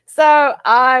 So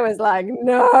I was like,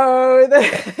 no.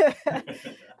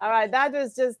 All right, that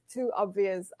was just too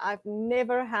obvious. I've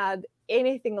never had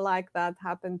anything like that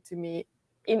happen to me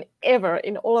in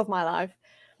all of my life.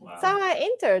 Wow. So I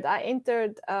entered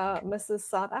Mrs.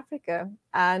 South Africa,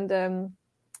 and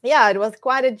it was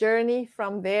quite a journey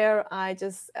from there. I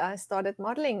just started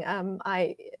modeling.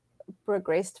 I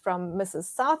progressed from Mrs.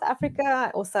 South Africa. I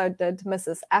also did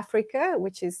Mrs. Africa,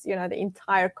 which is, the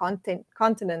entire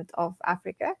continent of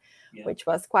Africa, which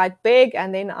was quite big.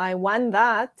 And then I won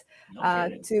that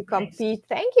to compete,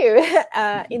 thank you,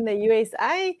 in the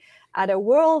USA at a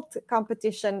world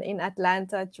competition in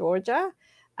Atlanta, Georgia.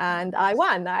 And I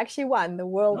actually won the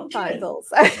world titles.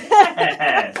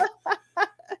 Yes.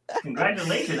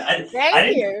 Congratulations.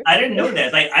 Thank you. I didn't know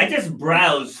that. Like, I just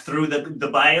browse through the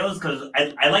bios because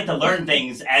I like to learn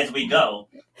things as we go.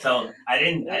 So I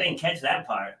didn't catch that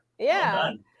part. Yeah. Well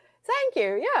done. Thank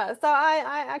you. Yeah. So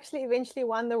I actually eventually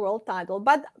won the world title,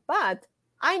 but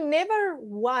I never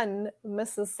won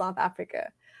Mrs. South Africa.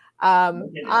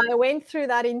 I went through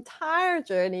that entire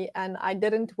journey and I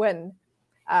didn't win.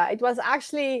 It was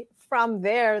actually from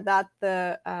there that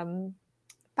the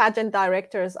pageant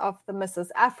directors of the Mrs.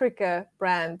 Africa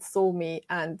brand saw me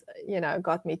and,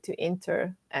 got me to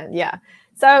enter. And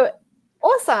so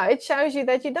also it shows you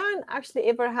that you don't actually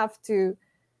ever have to,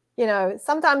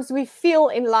 sometimes we feel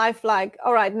in life like,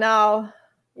 all right, now,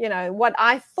 what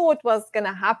I thought was going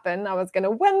to happen, I was going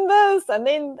to win this, and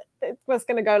then it was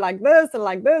going to go like this and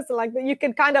like this and like that. You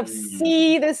can kind of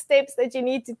see the steps that you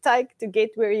need to take to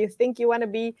get where you think you want to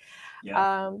be.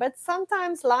 Yeah. But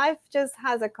sometimes life just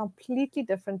has a completely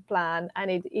different plan, and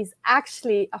it is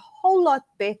actually a whole lot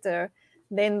better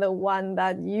than the one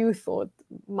that you thought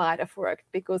might have worked.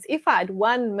 Because if I had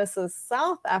won Mrs.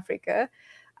 South Africa,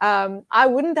 I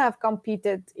wouldn't have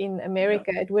competed in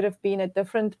America. It would have been a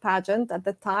different pageant at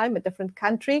the time, a different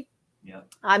country. Yeah.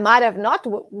 I might have not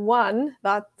won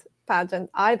that pageant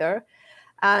either.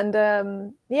 And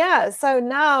so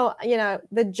now,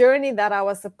 the journey that I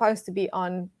was supposed to be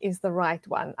on is the right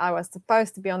one. I was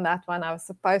supposed to be on that one. I was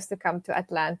supposed to come to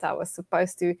Atlanta. I was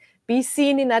supposed to be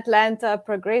seen in Atlanta,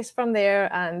 progress from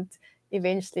there, and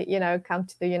eventually, come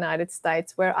to the United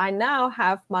States, where I now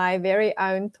have my very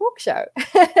own talk show.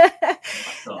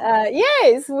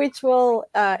 Yes, which will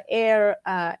air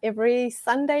every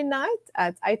Sunday night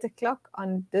at 8:00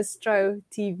 on Distro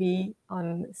TV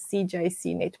on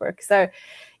CJC Network. So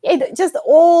it just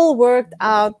all worked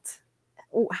out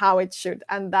how it should.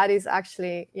 And that is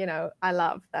actually, I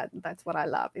love that. That's what I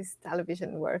love, is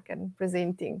television work and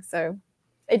presenting. So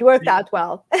it worked out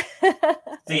well.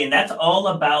 See, and that's all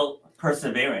about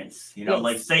perseverance. Yes.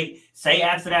 Like say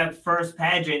after that first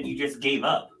pageant, you just gave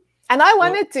up. And I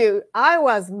wanted to. I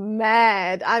was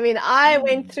mad. I mean, I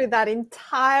went through that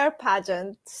entire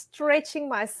pageant, stretching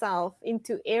myself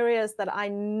into areas that I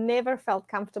never felt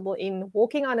comfortable in,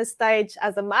 walking on a stage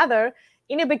as a mother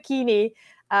in a bikini,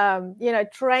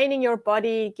 training your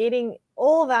body, getting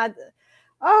all that.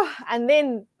 Oh, and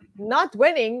then not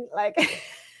winning, like,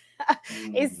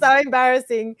 it's so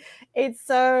embarrassing. It's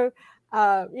so...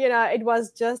 it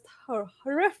was just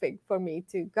horrific for me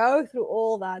to go through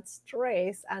all that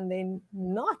stress and then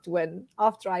not win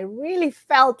after I really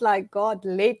felt like God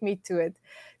led me to it.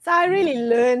 So I really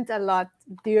learned a lot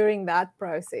during that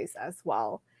process as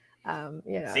well.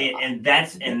 See, and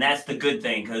that's the good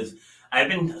thing, because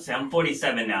I'm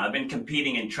 47 now. I've been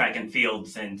competing in track and field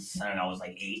since, I don't know, I was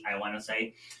like 8, I want to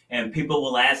say. And people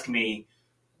will ask me,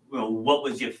 well, what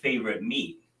was your favorite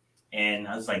meet? And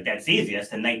I was like, that's easy. That's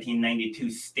the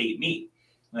 1992 state meet.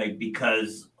 Like,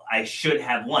 because I should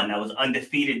have won. I was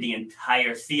undefeated the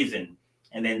entire season.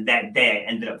 And then that day I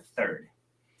ended up 3rd.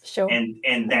 Sure.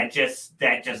 And that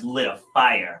just lit a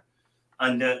fire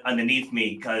underneath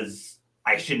me, because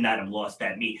I should not have lost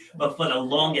that meet. But for the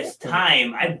longest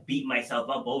time, I beat myself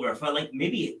up over it for like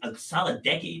maybe a solid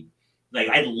decade. Like,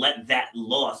 I let that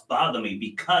loss bother me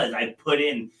because I put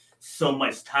in so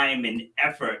much time and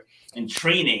effort and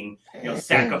training,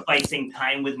 sacrificing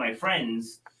time with my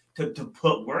friends to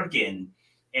put work in,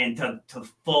 and to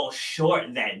fall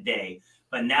short that day.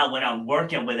 But now when I'm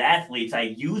working with athletes, I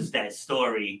use that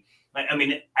story. I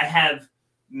mean, I have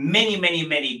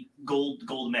many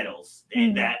gold medals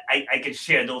that I could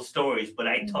share those stories, but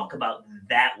I talk about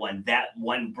that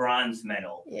one bronze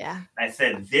medal. Yeah. I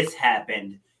said, this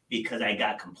happened because I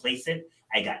got complacent,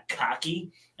 I got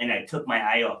cocky, and I took my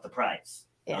eye off the prize.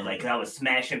 Yeah. I was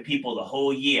smashing people the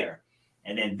whole year.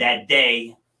 And then that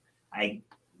day, I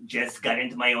just got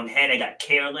into my own head. I got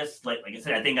careless. Like I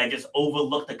said, I think I just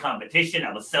overlooked the competition.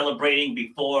 I was celebrating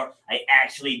before I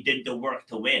actually did the work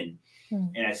to win.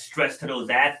 And I stress to those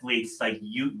athletes, like,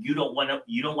 you don't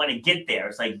want to get there.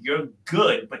 It's like, you're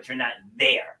good, but you're not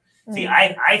there. See,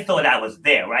 I thought I was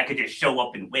there, where I could just show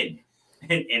up and win,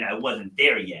 and I wasn't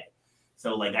there yet.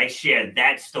 So like, I shared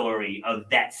that story of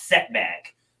that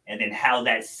setback, and then how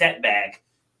that setback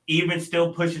even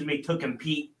still pushes me to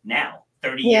compete now,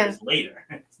 30 years later.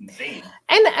 It's insane.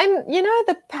 And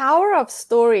the power of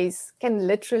stories can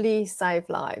literally save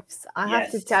lives. I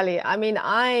have to tell you. I mean,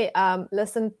 I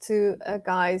listened to a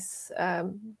guy's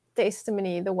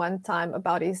testimony the one time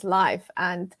about his life,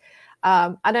 and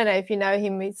I don't know if you know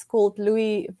him. It's called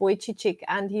Louis Wojcicki,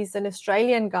 and he's an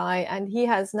Australian guy, and he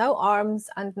has no arms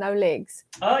and no legs.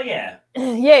 Oh, yeah.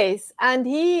 Yes. And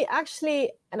he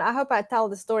actually, and I hope I tell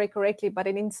the story correctly, but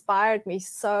it inspired me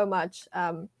so much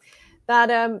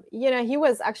that, he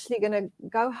was actually going to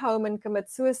go home and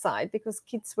commit suicide because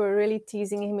kids were really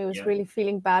teasing him. He was really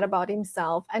feeling bad about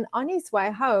himself. And on his way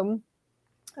home,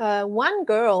 one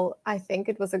girl, I think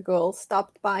it was a girl,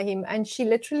 stopped by him, and she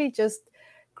literally just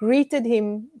greeted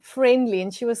him friendly,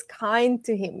 and she was kind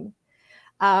to him.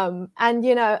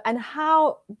 And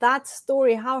how that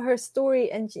story, how her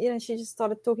story, and she just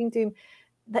started talking to him,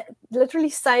 that literally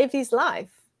saved his life.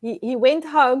 He went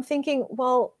home thinking,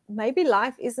 well, maybe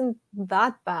life isn't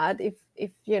that bad if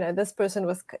this person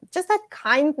was just that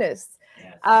kindness.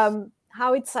 Yes.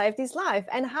 How it saved his life,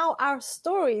 and how our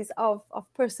stories of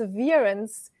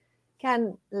perseverance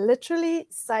can literally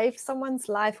save someone's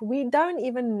life. We don't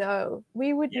even know.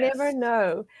 We would never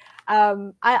know.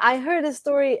 I heard a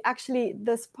story actually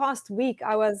this past week.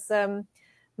 I was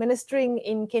ministering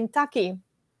in Kentucky,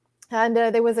 and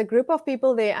there was a group of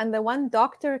people there, and the one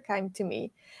doctor came to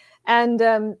me, and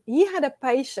he had a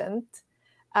patient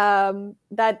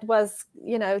that was,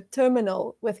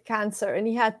 terminal with cancer, and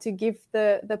he had to give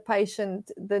the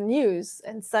patient the news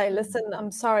and say, listen,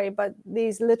 I'm sorry, but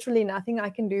there's literally nothing I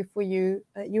can do for you.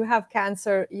 You have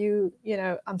cancer.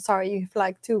 I'm sorry, you have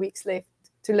like 2 weeks left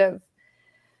to live.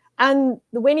 And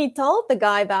when he told the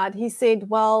guy that, he said,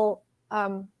 well,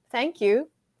 thank you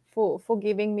for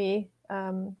giving me,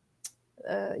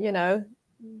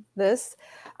 this.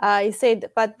 He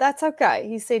said, but that's okay.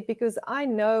 He said, because I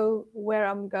know where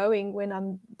I'm going when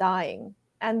I'm dying.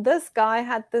 And this guy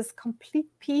had this complete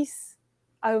peace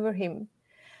over him.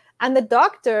 And the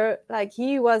doctor, like,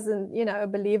 he wasn't, a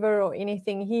believer or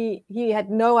anything. He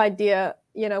had no idea,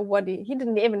 what he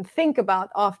didn't even think about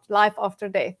life after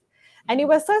death. And he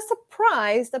was so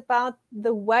surprised about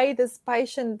the way this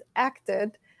patient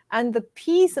acted and the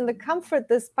peace and the comfort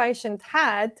this patient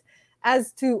had,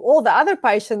 as to all the other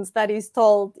patients that he's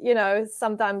told,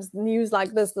 sometimes news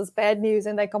like this bad news,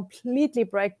 and they completely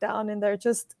break down and they're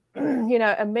just,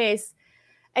 a mess.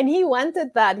 And he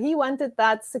wanted that. He wanted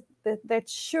that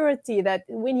surety that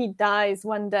when he dies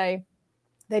one day,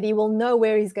 that he will know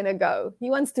where he's going to go. He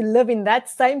wants to live in that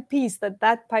same peace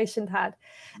that patient had,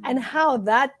 and how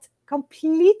that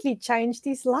completely changed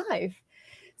his life.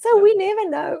 So we never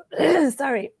know,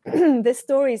 sorry, the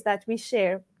stories that we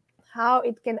share, how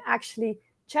it can actually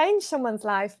change someone's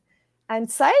life and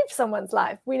save someone's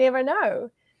life. We never know.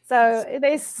 So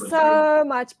there's so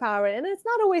much power. And it's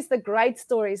not always the great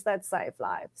stories that save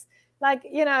lives. Like,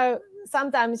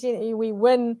 sometimes we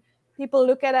win. People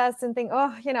look at us and think,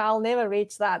 oh, I'll never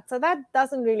reach that. So that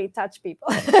doesn't really touch people.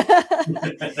 But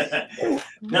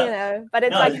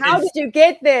it's how did you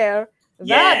get there?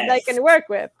 That they can work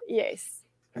with. Yes.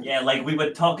 Yeah, like we were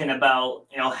talking about,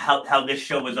 how this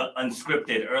show was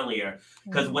unscripted earlier.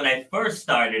 Because when I first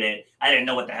started it, I didn't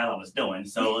know what the hell I was doing.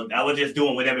 So I was just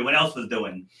doing what everyone else was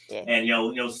doing. Yeah.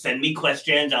 And, send me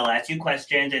questions. I'll ask you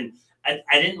questions. And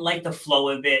I didn't like the flow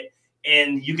of it.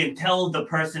 And you can tell the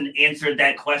person answered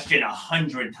that question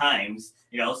 100 times.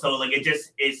 So like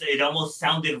it almost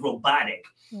sounded robotic.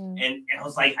 And I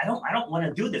was like, I don't want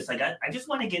to do this. Like I just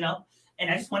want to get up and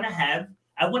I just want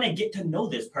to get to know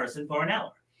this person for an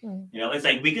hour. It's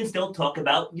like we can still talk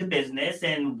about your business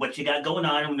and what you got going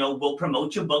on. We'll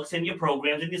promote your books and your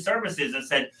programs and your services. And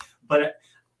said, but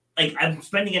like I'm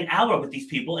spending an hour with these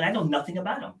people and I know nothing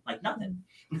about them, like nothing.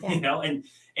 Yeah.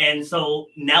 And so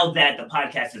now that the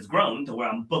podcast has grown to where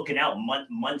I'm booking out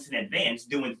months in advance,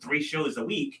 doing 3 shows a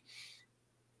week,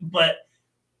 but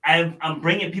I'm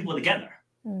bringing people together.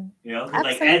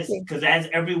 Because as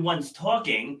everyone's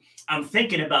talking, I'm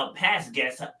thinking about past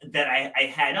guests that I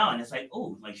had on. It's like,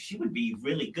 oh, like she would be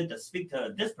really good to speak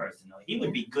to this person, or he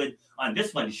would be good on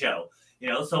this one show.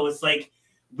 So it's like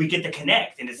we get to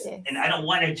connect, and and I don't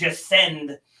want to just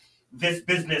send this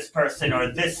business person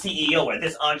or this CEO or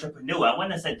this entrepreneur. I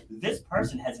want to say this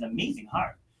person has an amazing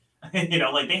heart.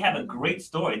 Like they have a great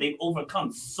story. They've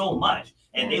overcome so much,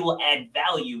 and they will add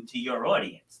value to your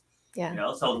audience.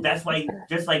 So that's why,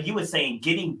 just like you were saying,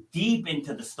 getting deep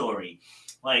into the story.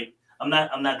 Like I'm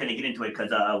not going to get into it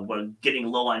because we're getting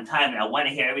low on time, and I want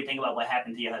to hear everything about what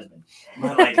happened to your husband.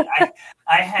 But like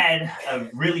I had a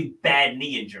really bad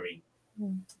knee injury,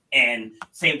 and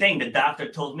same thing. The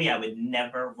doctor told me I would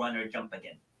never run or jump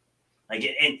again. Like,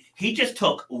 and he just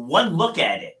took one look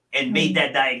at it and made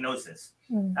that diagnosis.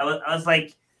 I was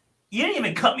like, you didn't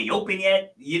even cut me open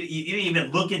yet. You didn't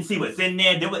even look and see what's in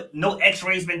there. There was no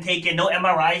X-rays been taken, no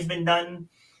MRIs been done.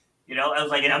 I was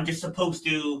like, and I'm just supposed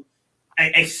to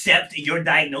accept your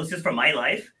diagnosis for my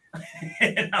life.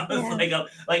 And I was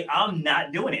like, I'm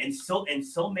not doing it. And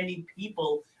so many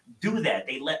people do that.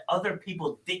 They let other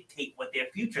people dictate what their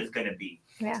future is going to be.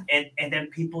 Yeah. And then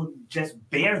people just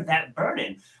bear that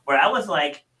burden. Where I was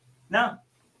like, no,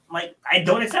 like I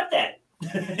don't accept that.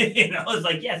 It's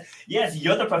like, yes,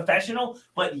 you're the professional,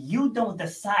 but you don't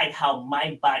decide how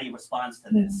my body responds to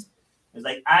this. It's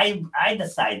like I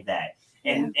decide that.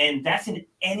 And that's in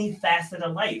any facet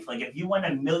of life. Like if you want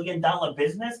 $1 million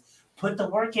business, put the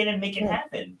work in and make it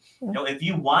happen. If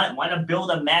you want to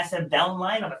build a massive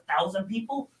downline of 1,000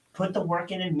 people, put the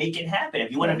work in and make it happen.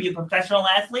 If you want to be a professional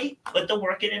athlete, put the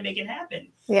work in and make it happen.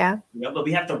 Yeah. But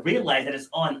we have to realize that it's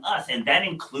on us, and that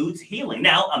includes healing.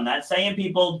 Now, I'm not saying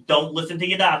people don't listen to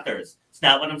your doctors. It's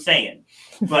not what I'm saying.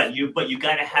 But you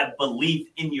got to have belief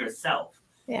in yourself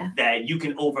that you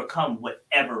can overcome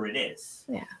whatever it is.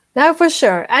 Yeah. No, for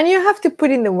sure. And you have to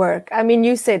put in the work. I mean,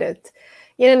 you said it.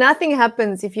 Nothing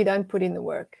happens if you don't put in the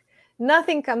work.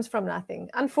 Nothing comes from nothing,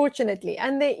 unfortunately.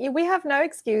 And we have no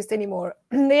excuse anymore.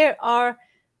 There are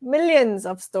millions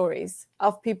of stories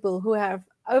of people who have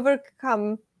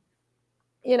overcome,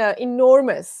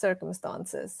 enormous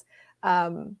circumstances.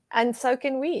 And so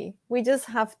can we. We just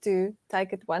have to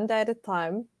take it one day at a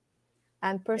time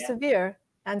and persevere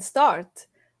and start.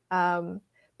 But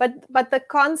the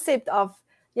concept of,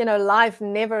 life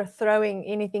never throwing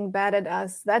anything bad at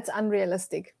us, that's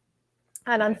unrealistic.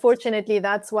 And unfortunately,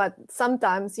 that's what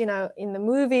sometimes, in the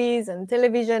movies and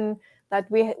television that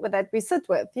we sit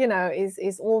with,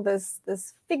 is all this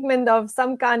figment of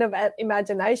some kind of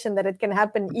imagination that it can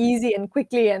happen easy and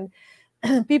quickly. And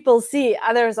people see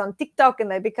others on TikTok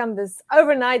and they become this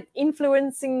overnight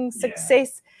influencing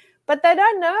success. But they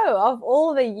don't know of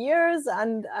all the years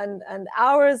and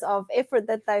hours of effort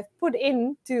that they've put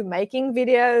into making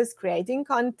videos, creating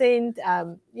content,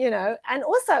 and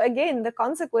also, again, the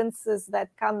consequences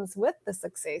that comes with the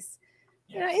success,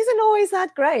 isn't always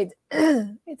that great.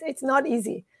 It's not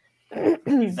easy.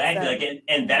 Exactly.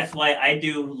 And that's why I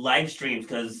do live streams,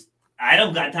 because I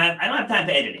don't have time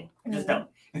for editing. I just don't.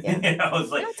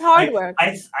 It's like, it's hard work.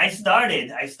 I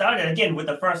started again with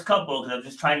the first couple because I was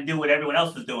just trying to do what everyone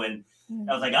else was doing.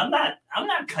 I was like, I'm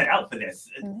not cut out for this.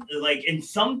 Like in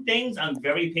some things I'm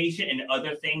very patient, and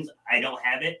other things I don't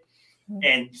have it,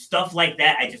 and stuff like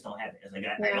that I just don't have it. It's like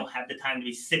I don't have the time to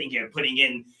be sitting here putting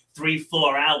in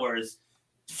 3-4 hours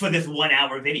for this 1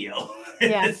 hour video.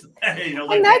 Yes.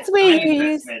 And that's where you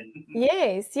use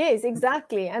yes,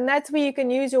 exactly. And that's where you can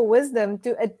use your wisdom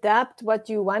to adapt what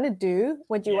you want to do,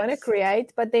 what you want to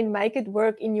create, but then make it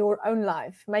work in your own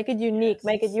life, make it unique,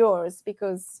 make it yours,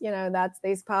 because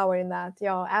there's power in that.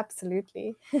 Yeah,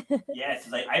 absolutely.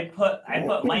 Yes, like I put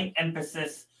my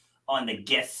emphasis on the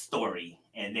guest story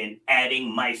and then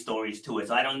adding my stories to it.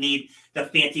 So I don't need the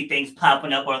fancy things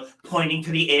popping up or pointing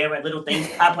to the air and little things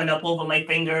popping up over my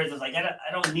fingers. It's like,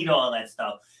 I don't need all that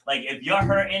stuff. Like if you're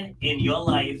hurting in your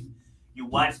life, you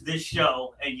watch this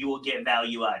show and you will get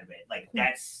value out of it. Like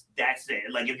that's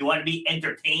it. Like if you want to be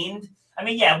entertained, I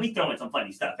mean, we throw in some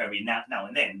funny stuff every now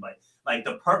and then, but like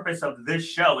the purpose of this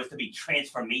show is to be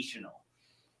transformational.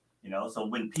 So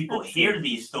when people hear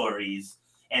these stories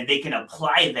and they can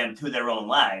apply them to their own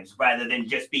lives rather than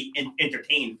just be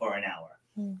entertained for an hour.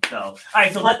 So, all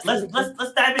right, so let's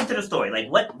dive into the story. Like,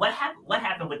 what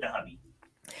happened with the hubby?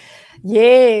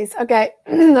 Yes. Okay.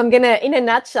 I'm gonna, in a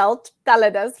nutshell, tell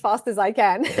it as fast as I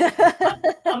can.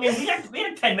 I mean, we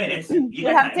have 10 minutes. You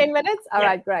have 10 minutes. All yeah.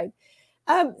 right, great.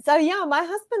 So yeah, my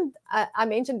husband, I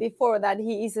mentioned before that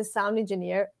he is a sound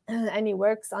engineer and he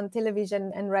works on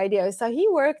television and radio. So he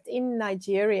worked in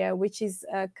Nigeria, which is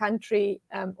a country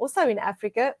also in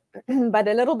Africa, but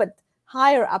a little bit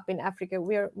higher up in Africa.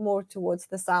 We're more towards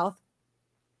the south.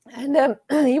 And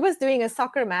he was doing a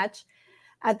soccer match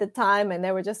at the time, and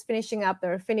they were just finishing up. They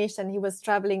were finished, and he was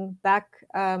traveling back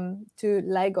to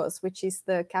Lagos, which is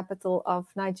the capital of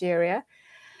Nigeria.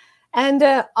 And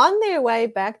on their way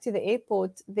back to the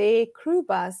airport, their crew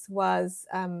bus was,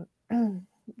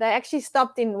 they actually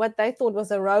stopped in what they thought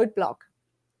was a roadblock.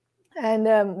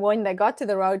 And when they got to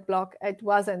the roadblock, it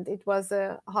wasn't. It was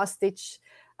a hostage,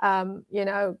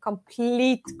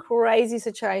 complete crazy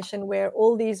situation where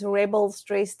all these rebels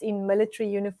dressed in military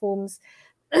uniforms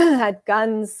had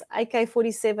guns,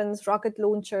 AK-47s, rocket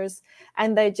launchers,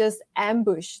 and they just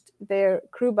ambushed their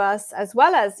crew bus as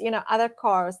well as, other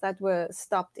cars that were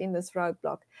stopped in this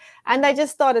roadblock. And they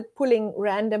just started pulling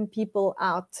random people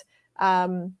out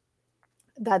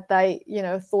that they,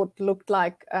 thought looked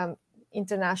like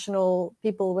international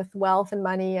people with wealth and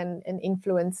money and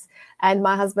influence. And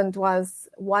my husband was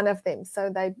one of them. So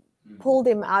they pulled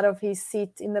him out of his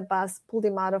seat in the bus, pulled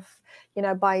him out of,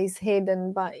 by his head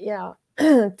and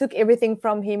took everything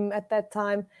from him at that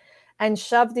time and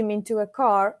shoved him into a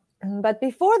car. But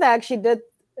before they actually did,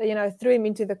 threw him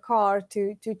into the car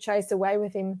to chase away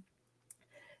with him,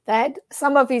 they had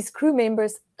some of his crew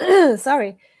members,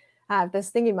 sorry, I have this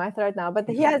thing in my throat now, but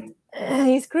he had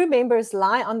his crew members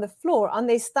lie on the floor on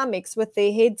their stomachs with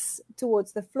their heads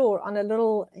towards the floor on a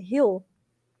little hill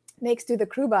next to the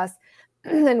crew bus.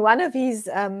 And one of his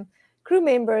crew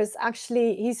members,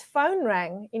 actually, his phone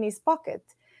rang in his pocket.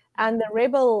 And the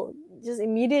rebel just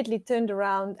immediately turned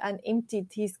around and emptied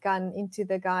his gun into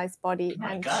the guy's body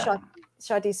and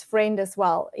shot his friend as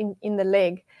well in the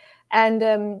leg. And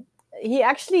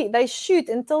they shoot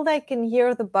until they can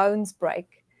hear the bones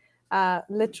break,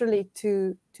 literally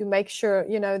to make sure,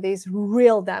 there's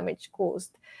real damage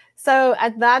caused. So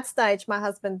at that stage, my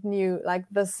husband knew, like,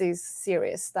 this is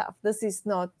serious stuff. This is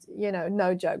not,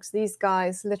 no jokes. These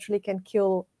guys literally can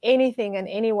kill anything and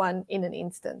anyone in an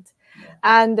instant. Yeah.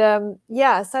 And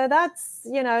so that's,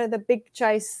 the big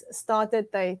chase started.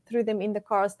 They threw them in the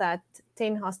cars, that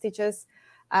 10 hostages,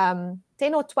 10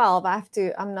 or 12.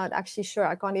 I'm not actually sure.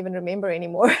 I can't even remember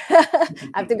anymore. I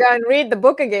have to go and read the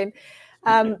book again.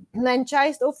 And then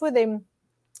chased off with them.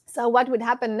 So what would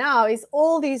happen now is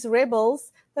all these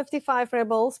rebels, 55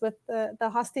 rebels with the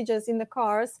hostages in the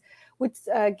cars, would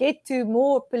get to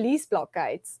more police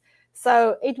blockades.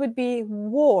 So it would be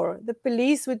war. The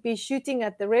police would be shooting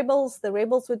at the rebels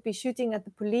would be shooting at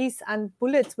the police, and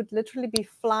bullets would literally be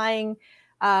flying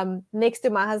next to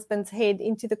my husband's head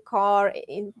into the car.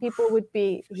 People would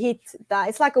be hit.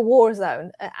 It's like a war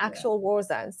zone, an actual war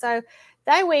zone. So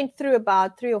they went through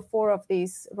about 3 or 4 of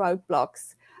these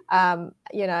roadblocks.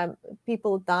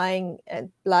 People dying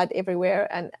and blood everywhere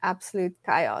and absolute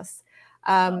chaos.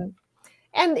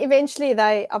 And eventually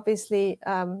they obviously,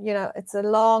 it's a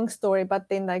long story, but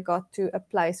then they got to a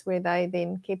place where they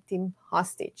then kept him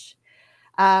hostage.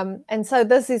 And so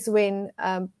this is when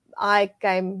I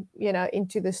came,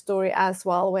 into the story as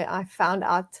well, where I found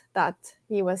out that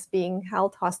he was being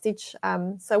held hostage.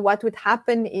 So what would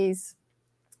happen is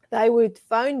they would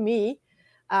phone me,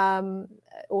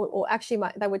 or actually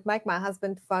they would make my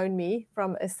husband phone me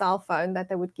from a cell phone that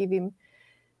they would give him.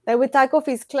 They would take off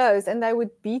his clothes and they would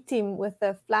beat him with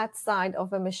the flat side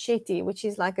of a machete, which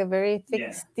is like a very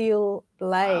thick steel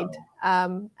blade.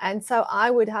 Wow. And so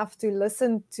I would have to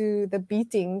listen to the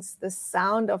beatings, the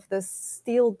sound of the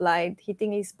steel blade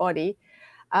hitting his body,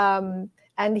 and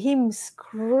him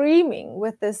screaming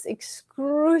with this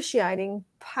excruciating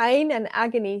pain and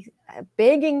agony,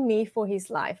 begging me for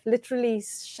his life, literally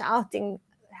shouting,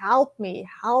 help me,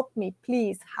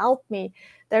 please help me.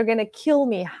 They're going to kill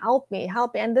me, help me.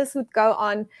 And this would go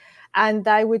on, and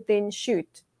they would then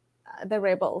shoot the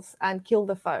rebels and kill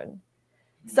the phone.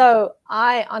 So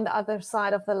I, on the other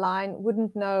side of the line,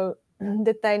 wouldn't know,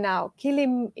 did they now kill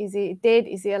him? Is he dead?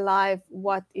 Is he alive?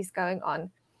 What is going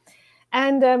on?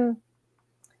 And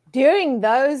during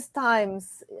those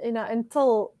times,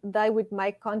 until they would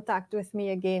make contact with me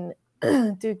again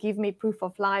to give me proof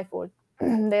of life or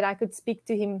that I could speak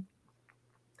to him,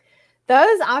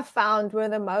 those I found were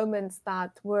the moments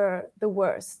that were the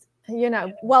worst.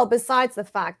 well, besides the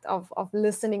fact of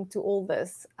listening to all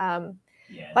this,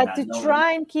 Yeah, but not to knowing.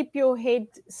 try and keep your head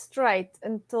straight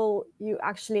until you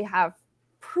actually have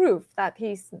proof that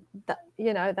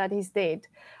that he's dead.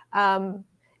 um,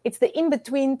 it's the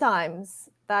in-between times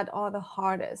that are the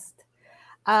hardest.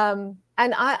 And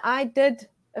I did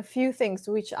a few things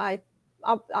which I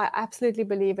absolutely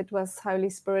believe it was Holy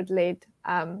Spirit led,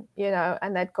 and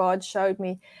that God showed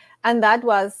me. And that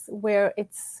was where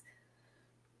it's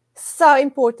so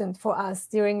important for us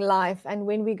during life and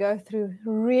when we go through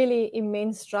really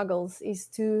immense struggles, is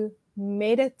to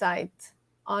meditate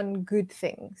on good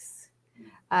things,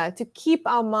 to keep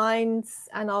our minds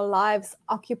and our lives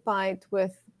occupied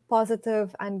with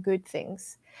positive and good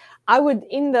things. I would,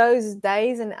 in those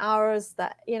days and hours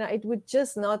that, it would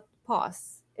just not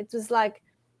pass. It was like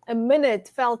a minute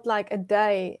felt like a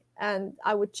day, and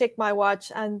I would check my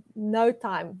watch and no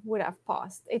time would have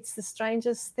passed. It's the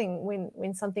strangest thing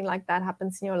when something like that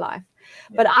happens in your life.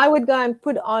 But Yeah. I would go and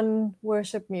put on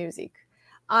worship music.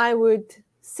 I would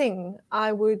sing.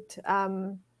 I would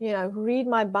read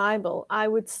my Bible. I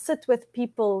would sit with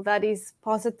people that is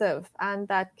positive and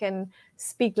that can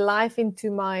speak life into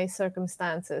my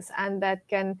circumstances and that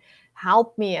can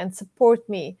help me and support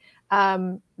me.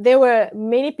 There were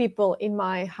many people in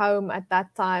my home at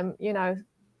that time,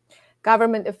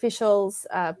 government officials,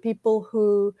 people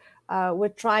who were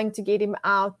trying to get him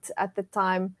out at the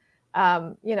time,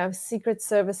 secret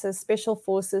services, special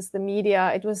forces, the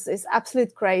media. It's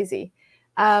absolute crazy.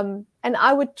 And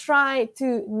I would try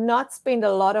to not spend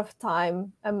a lot of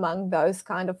time among those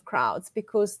kind of crowds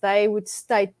because they would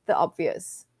state the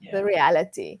obvious, Yeah. the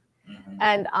reality. Hmm.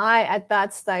 And I, at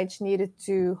that stage, needed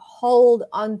to hold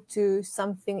on to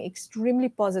something extremely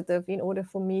positive in order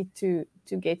for me to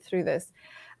get through this.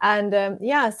 And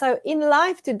so in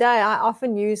life today, I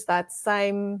often use that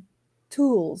same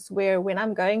tools where when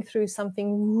I'm going through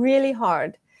something really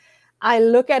hard, I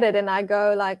look at it and I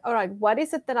go like, all right, what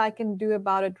is it that I can do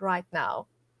about it right now?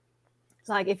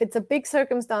 Like if it's a big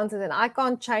circumstance and I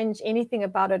can't change anything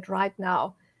about it right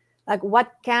now, like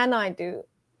what can I do?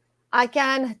 I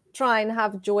can try and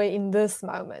have joy in this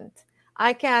moment.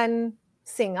 I can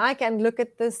sing. I can look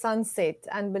at the sunset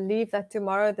and believe that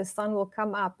tomorrow the sun will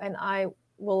come up and I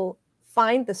will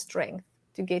find the strength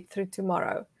to get through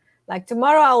tomorrow. Like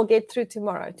tomorrow, I'll get through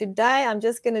tomorrow. Today, I'm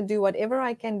just going to do whatever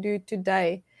I can do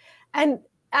today. And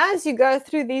as you go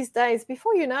through these days,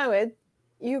 before you know it,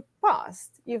 you've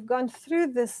passed. You've gone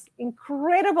through this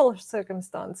incredible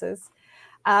circumstances.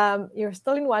 You're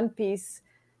still in one piece.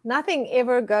 Nothing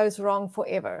ever goes wrong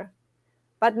forever,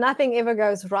 but nothing ever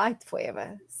goes right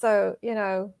forever. So,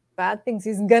 bad things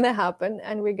is going to happen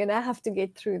and we're going to have to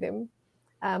get through them.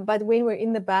 But when we're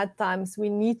in the bad times, we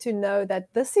need to know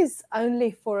that this is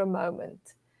only for a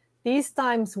moment. These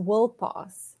times will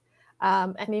pass.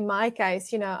 And in my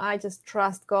case, I just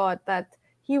trust God that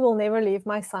He will never leave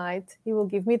my side. He will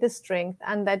give me the strength,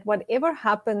 and that whatever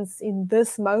happens in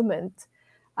this moment,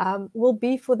 will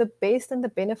be for the best and the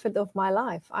benefit of my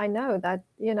life. I know that,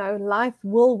 life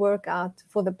will work out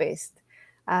for the best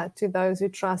to those who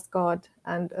trust God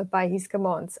and obey His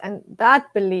commands. And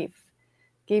that belief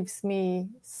gives me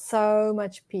so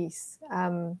much peace.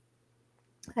 And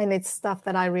it's stuff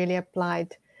that I really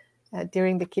applied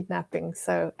during the kidnapping.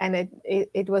 So, and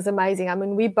it was amazing. I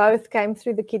mean, we both came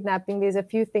through the kidnapping. There's a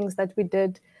few things that we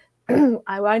did.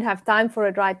 I won't have time for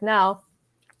it right now,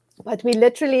 but we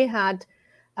literally had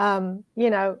no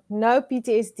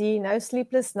PTSD, no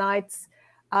sleepless nights.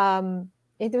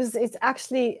 It's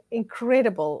actually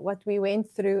incredible what we went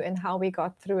through and how we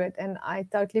got through it. And I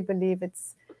totally believe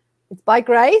it's by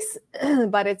grace,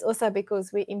 but it's also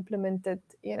because we implemented,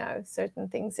 certain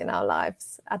things in our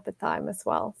lives at the time as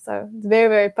well. So it's very,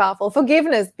 very powerful.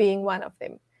 Forgiveness being one of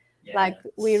them. Yeah. Like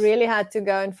we really had to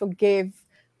go and forgive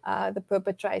the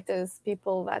perpetrators,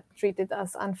 people that treated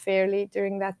us unfairly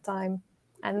during that time.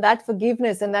 And that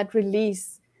forgiveness and that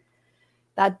release,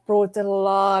 that brought a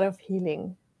lot of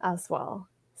healing as well.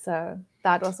 So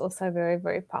that was also very,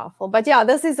 very powerful. But yeah,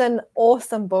 this is an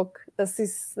awesome book. This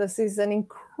is an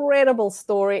incredible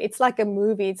story. It's like a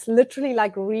movie. It's literally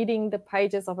like reading the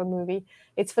pages of a movie.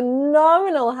 It's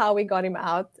phenomenal how we got him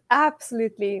out.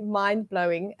 Absolutely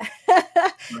mind-blowing.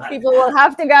 People will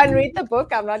have to go and read the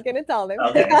book. I'm not going to tell them.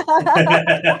 Okay.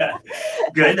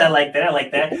 Good. I like that. I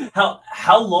like that.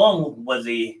 How long was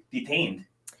he detained?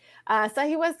 So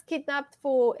he was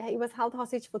he was held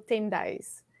hostage for 10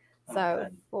 days. So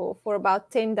Okay. for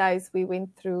about 10 days, we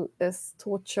went through this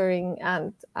torturing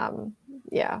and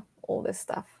all this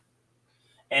stuff.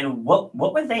 And what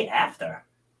were they after?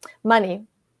 Money.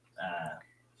 Uh,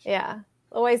 Yeah.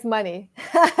 always money.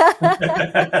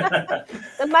 It's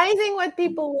amazing what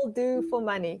people will do for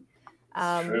money.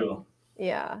 True.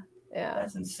 Yeah.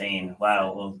 That's insane.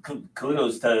 Wow. Well,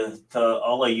 kudos to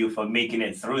all of you for making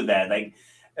it through that. Like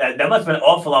that must have been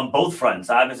awful on both fronts.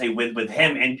 Obviously, with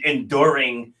him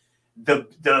enduring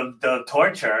the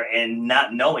torture and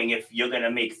not knowing if you're gonna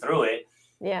make it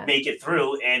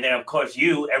through, and then of course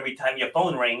you, every time your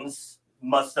phone rings,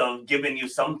 must have given you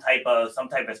some type of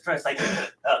stress. Like, oh,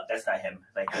 that's not him.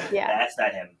 Like, that's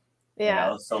not him.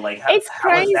 Yeah. So like, it's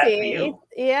how is that for crazy.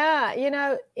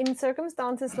 you? In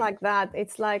circumstances like that,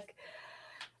 it's like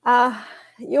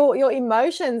your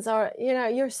emotions are,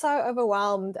 you're so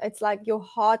overwhelmed. It's like your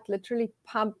heart literally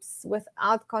pumps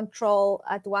without control.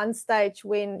 At one stage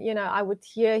when, I would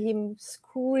hear him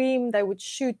scream, they would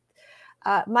shoot,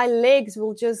 my legs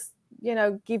will just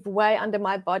give way under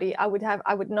my body. I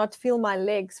would not feel my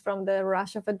legs from the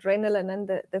rush of adrenaline and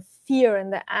the fear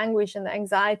and the anguish and the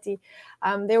anxiety.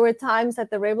 There were times that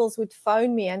the rebels would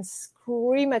phone me and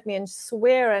scream at me and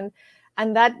swear,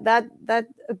 and that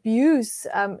abuse,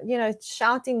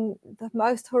 shouting the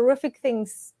most horrific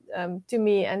things to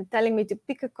me and telling me to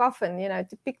pick a coffin,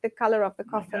 to pick the color of the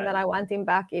coffin that I want him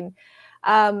back in,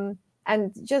 and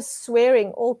just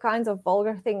swearing all kinds of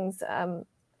vulgar things.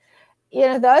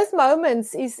 Those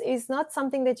moments is not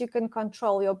something that you can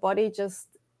control. Your body just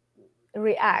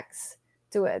reacts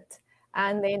to it.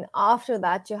 And then after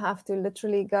that, you have to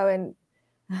literally go and,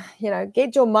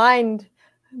 get your mind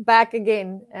back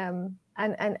again,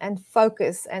 and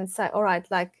focus and say, all right,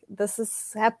 like this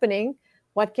is happening.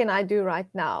 What can I do right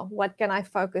now? What can I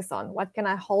focus on? What can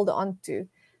I hold on to?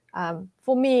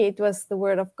 For me, it was the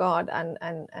word of God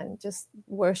and just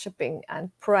worshiping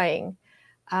and praying.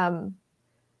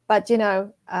 But,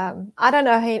 I don't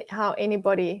know how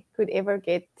anybody could ever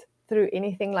get through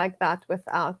anything like that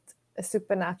without a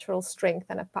supernatural strength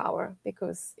and a power,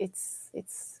 because it's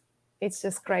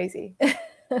just crazy.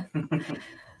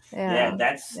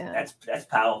 That's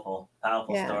powerful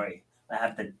story. I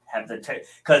have to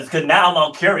because now I'm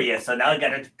all curious, so now I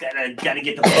gotta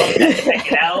get the book and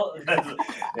check it out.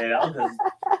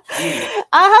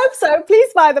 I hope so.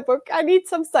 Please buy the book. I need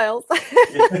some sales.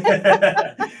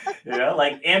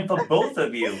 And for both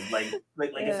of you, like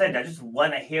I said, I just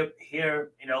want to hear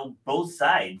both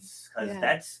sides, because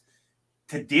that's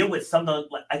to deal with something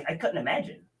like I couldn't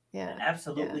imagine. I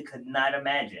absolutely could not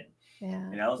imagine.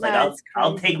 It's like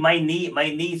I'll take my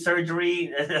knee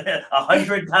surgery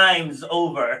 100 times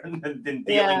over than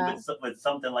dealing with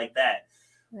something like that.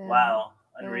 Wow,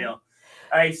 unreal.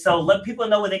 All right, so let people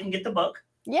know where they can get the book.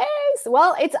 Yes,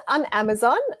 well, it's on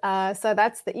Amazon, so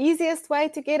that's the easiest way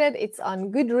to get it. It's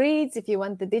on Goodreads if you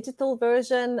want the digital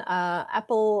version,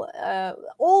 Apple,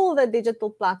 all the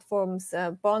digital platforms,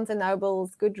 Barnes &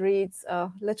 Nobles, Goodreads,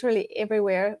 literally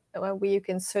everywhere where you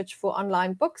can search for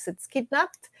online books. It's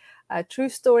Kidnapped, a True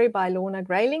Story by Lorna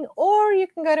Grayling, or you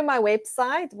can go to my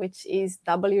website, which is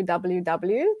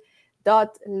www.lorna,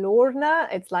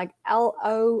 it's like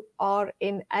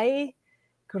LORNA,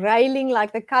 Grayling,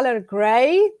 like the color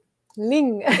gray,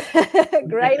 Ling,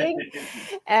 Grayling,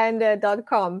 and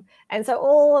 .com. And so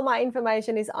all of my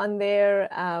information is on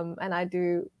there. And I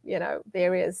do,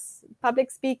 various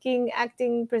public speaking,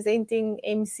 acting, presenting,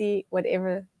 MC,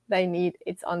 whatever they need,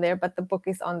 it's on there. But the book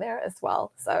is on there as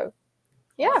well. So,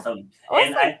 yeah. Awesome.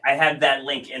 And I have that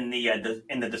link in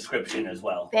the description as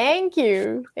well. Thank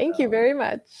you. Thank you very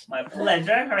much. My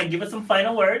pleasure. All right, give us some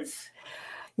final words.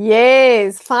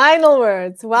 Yes, final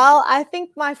words. Well, I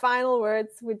think my final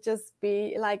words would just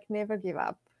be like, never give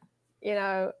up.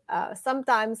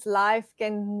 Sometimes life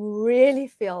can really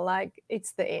feel like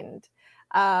it's the end.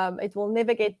 It will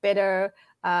never get better.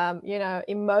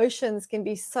 Emotions can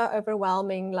be so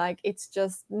overwhelming, like it's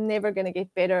just never going to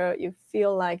get better. You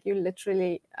feel like you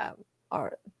literally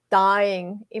are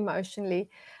dying emotionally.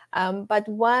 But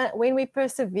when we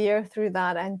persevere through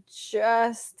that and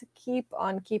just keep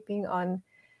on keeping on,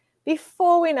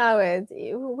 before we know it,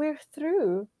 we're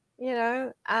through,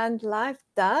 and life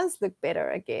does look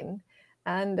better again.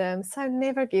 And so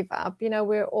never give up.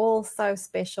 We're all so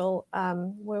special.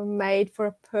 We're made for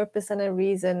a purpose and a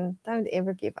reason. Don't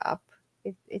ever give up.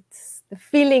 It's the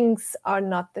feelings are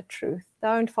not the truth.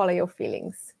 Don't follow your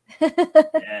feelings.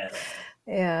 Yes.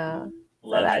 Yeah.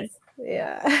 Love it.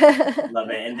 Yeah.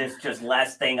 Love it. And this just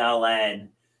last thing I'll add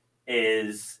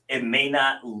is it may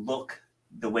not look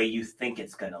the way you think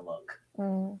it's going to look.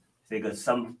 Because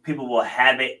some people will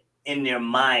have it in their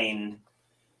mind,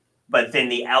 but then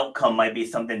the outcome might be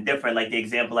something different. Like the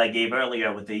example I gave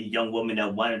earlier with the young woman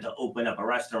that wanted to open up a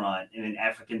restaurant in an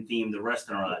African themed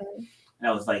restaurant. And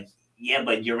I was like, yeah,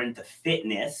 but you're into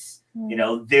fitness. You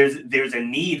know, there's a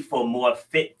need for more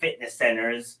fitness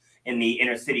centers in the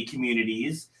inner city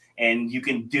communities, and you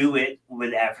can do it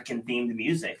with African themed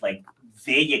music. Like,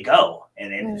 there you go.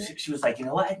 And then she was like, you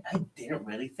know what? I didn't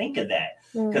really think of that.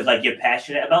 Because like, you're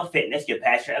passionate about fitness, you're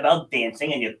passionate about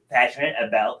dancing, and you're passionate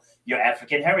about your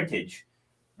African heritage,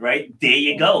 right? There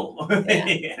you go.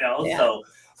 You know,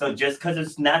 so just because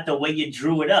it's not the way you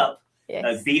drew it up,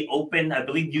 be open. I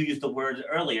believe you used the word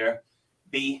earlier,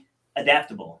 be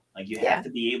adaptable. Like, you have to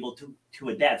be able to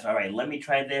adapt. So, all right, let me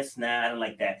try this. Nah, I don't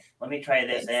like that. Let me try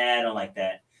this. I don't like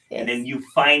that. And then you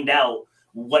find out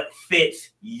what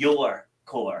fits your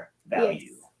core value.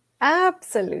 Yes,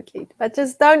 absolutely. But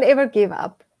just don't ever give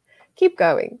up. Keep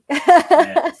going. Love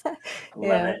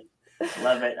it.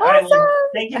 Love it. All right, well,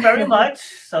 thank you very much.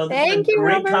 So this is a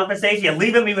great conversation. You're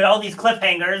leaving me with all these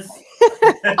cliffhangers.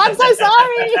 I'm so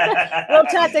sorry. We'll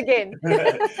chat again.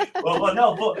 well,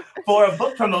 no, for a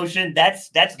book promotion,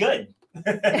 that's good. You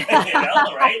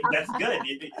know, right? That's good.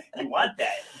 You want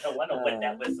that. You don't want to wet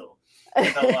that whistle.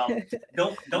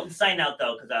 So don't sign out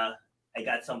though, because I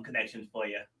got some connections for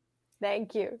you.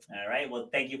 Thank you. All right. Well,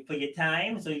 thank you for your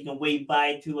time. So you can wave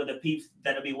bye to the peeps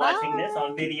that'll be watching this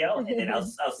on video, and then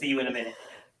I'll see you in a minute.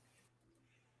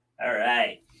 All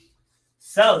right.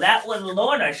 So that was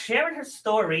Lorna sharing her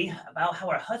story about how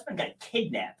her husband got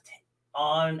kidnapped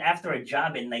after a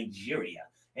job in Nigeria.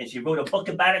 And she wrote a book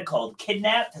about it called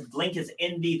Kidnapped. The link is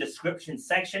in the description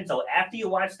section. So after you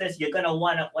watch this, you're gonna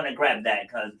wanna grab that,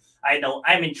 because I know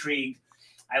I'm intrigued.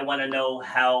 I want to know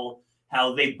how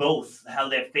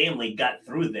their family got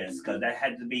through this, because that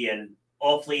had to be an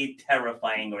awfully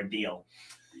terrifying ordeal.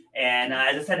 And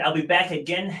as I said, I'll be back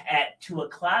again at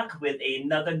 2:00 with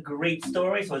another great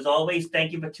story. So as always,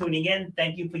 thank you for tuning in.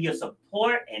 Thank you for your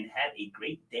support, and have a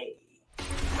great day.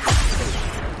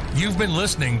 You've been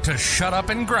listening to Shut Up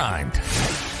and Grind.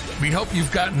 We hope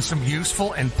you've gotten some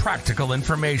useful and practical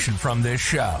information from this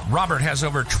show. Robert has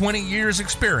over 20 years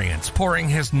experience pouring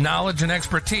his knowledge and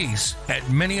expertise at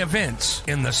many events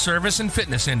in the service and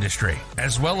fitness industry,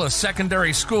 as well as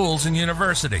secondary schools and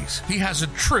universities. He has a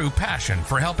true passion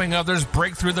for helping others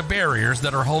break through the barriers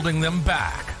that are holding them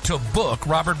back. To book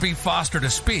Robert B. Foster to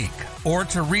speak or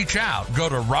to reach out, go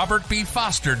to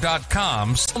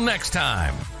robertbfoster.com. Till next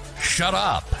time, shut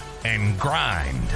up and grind.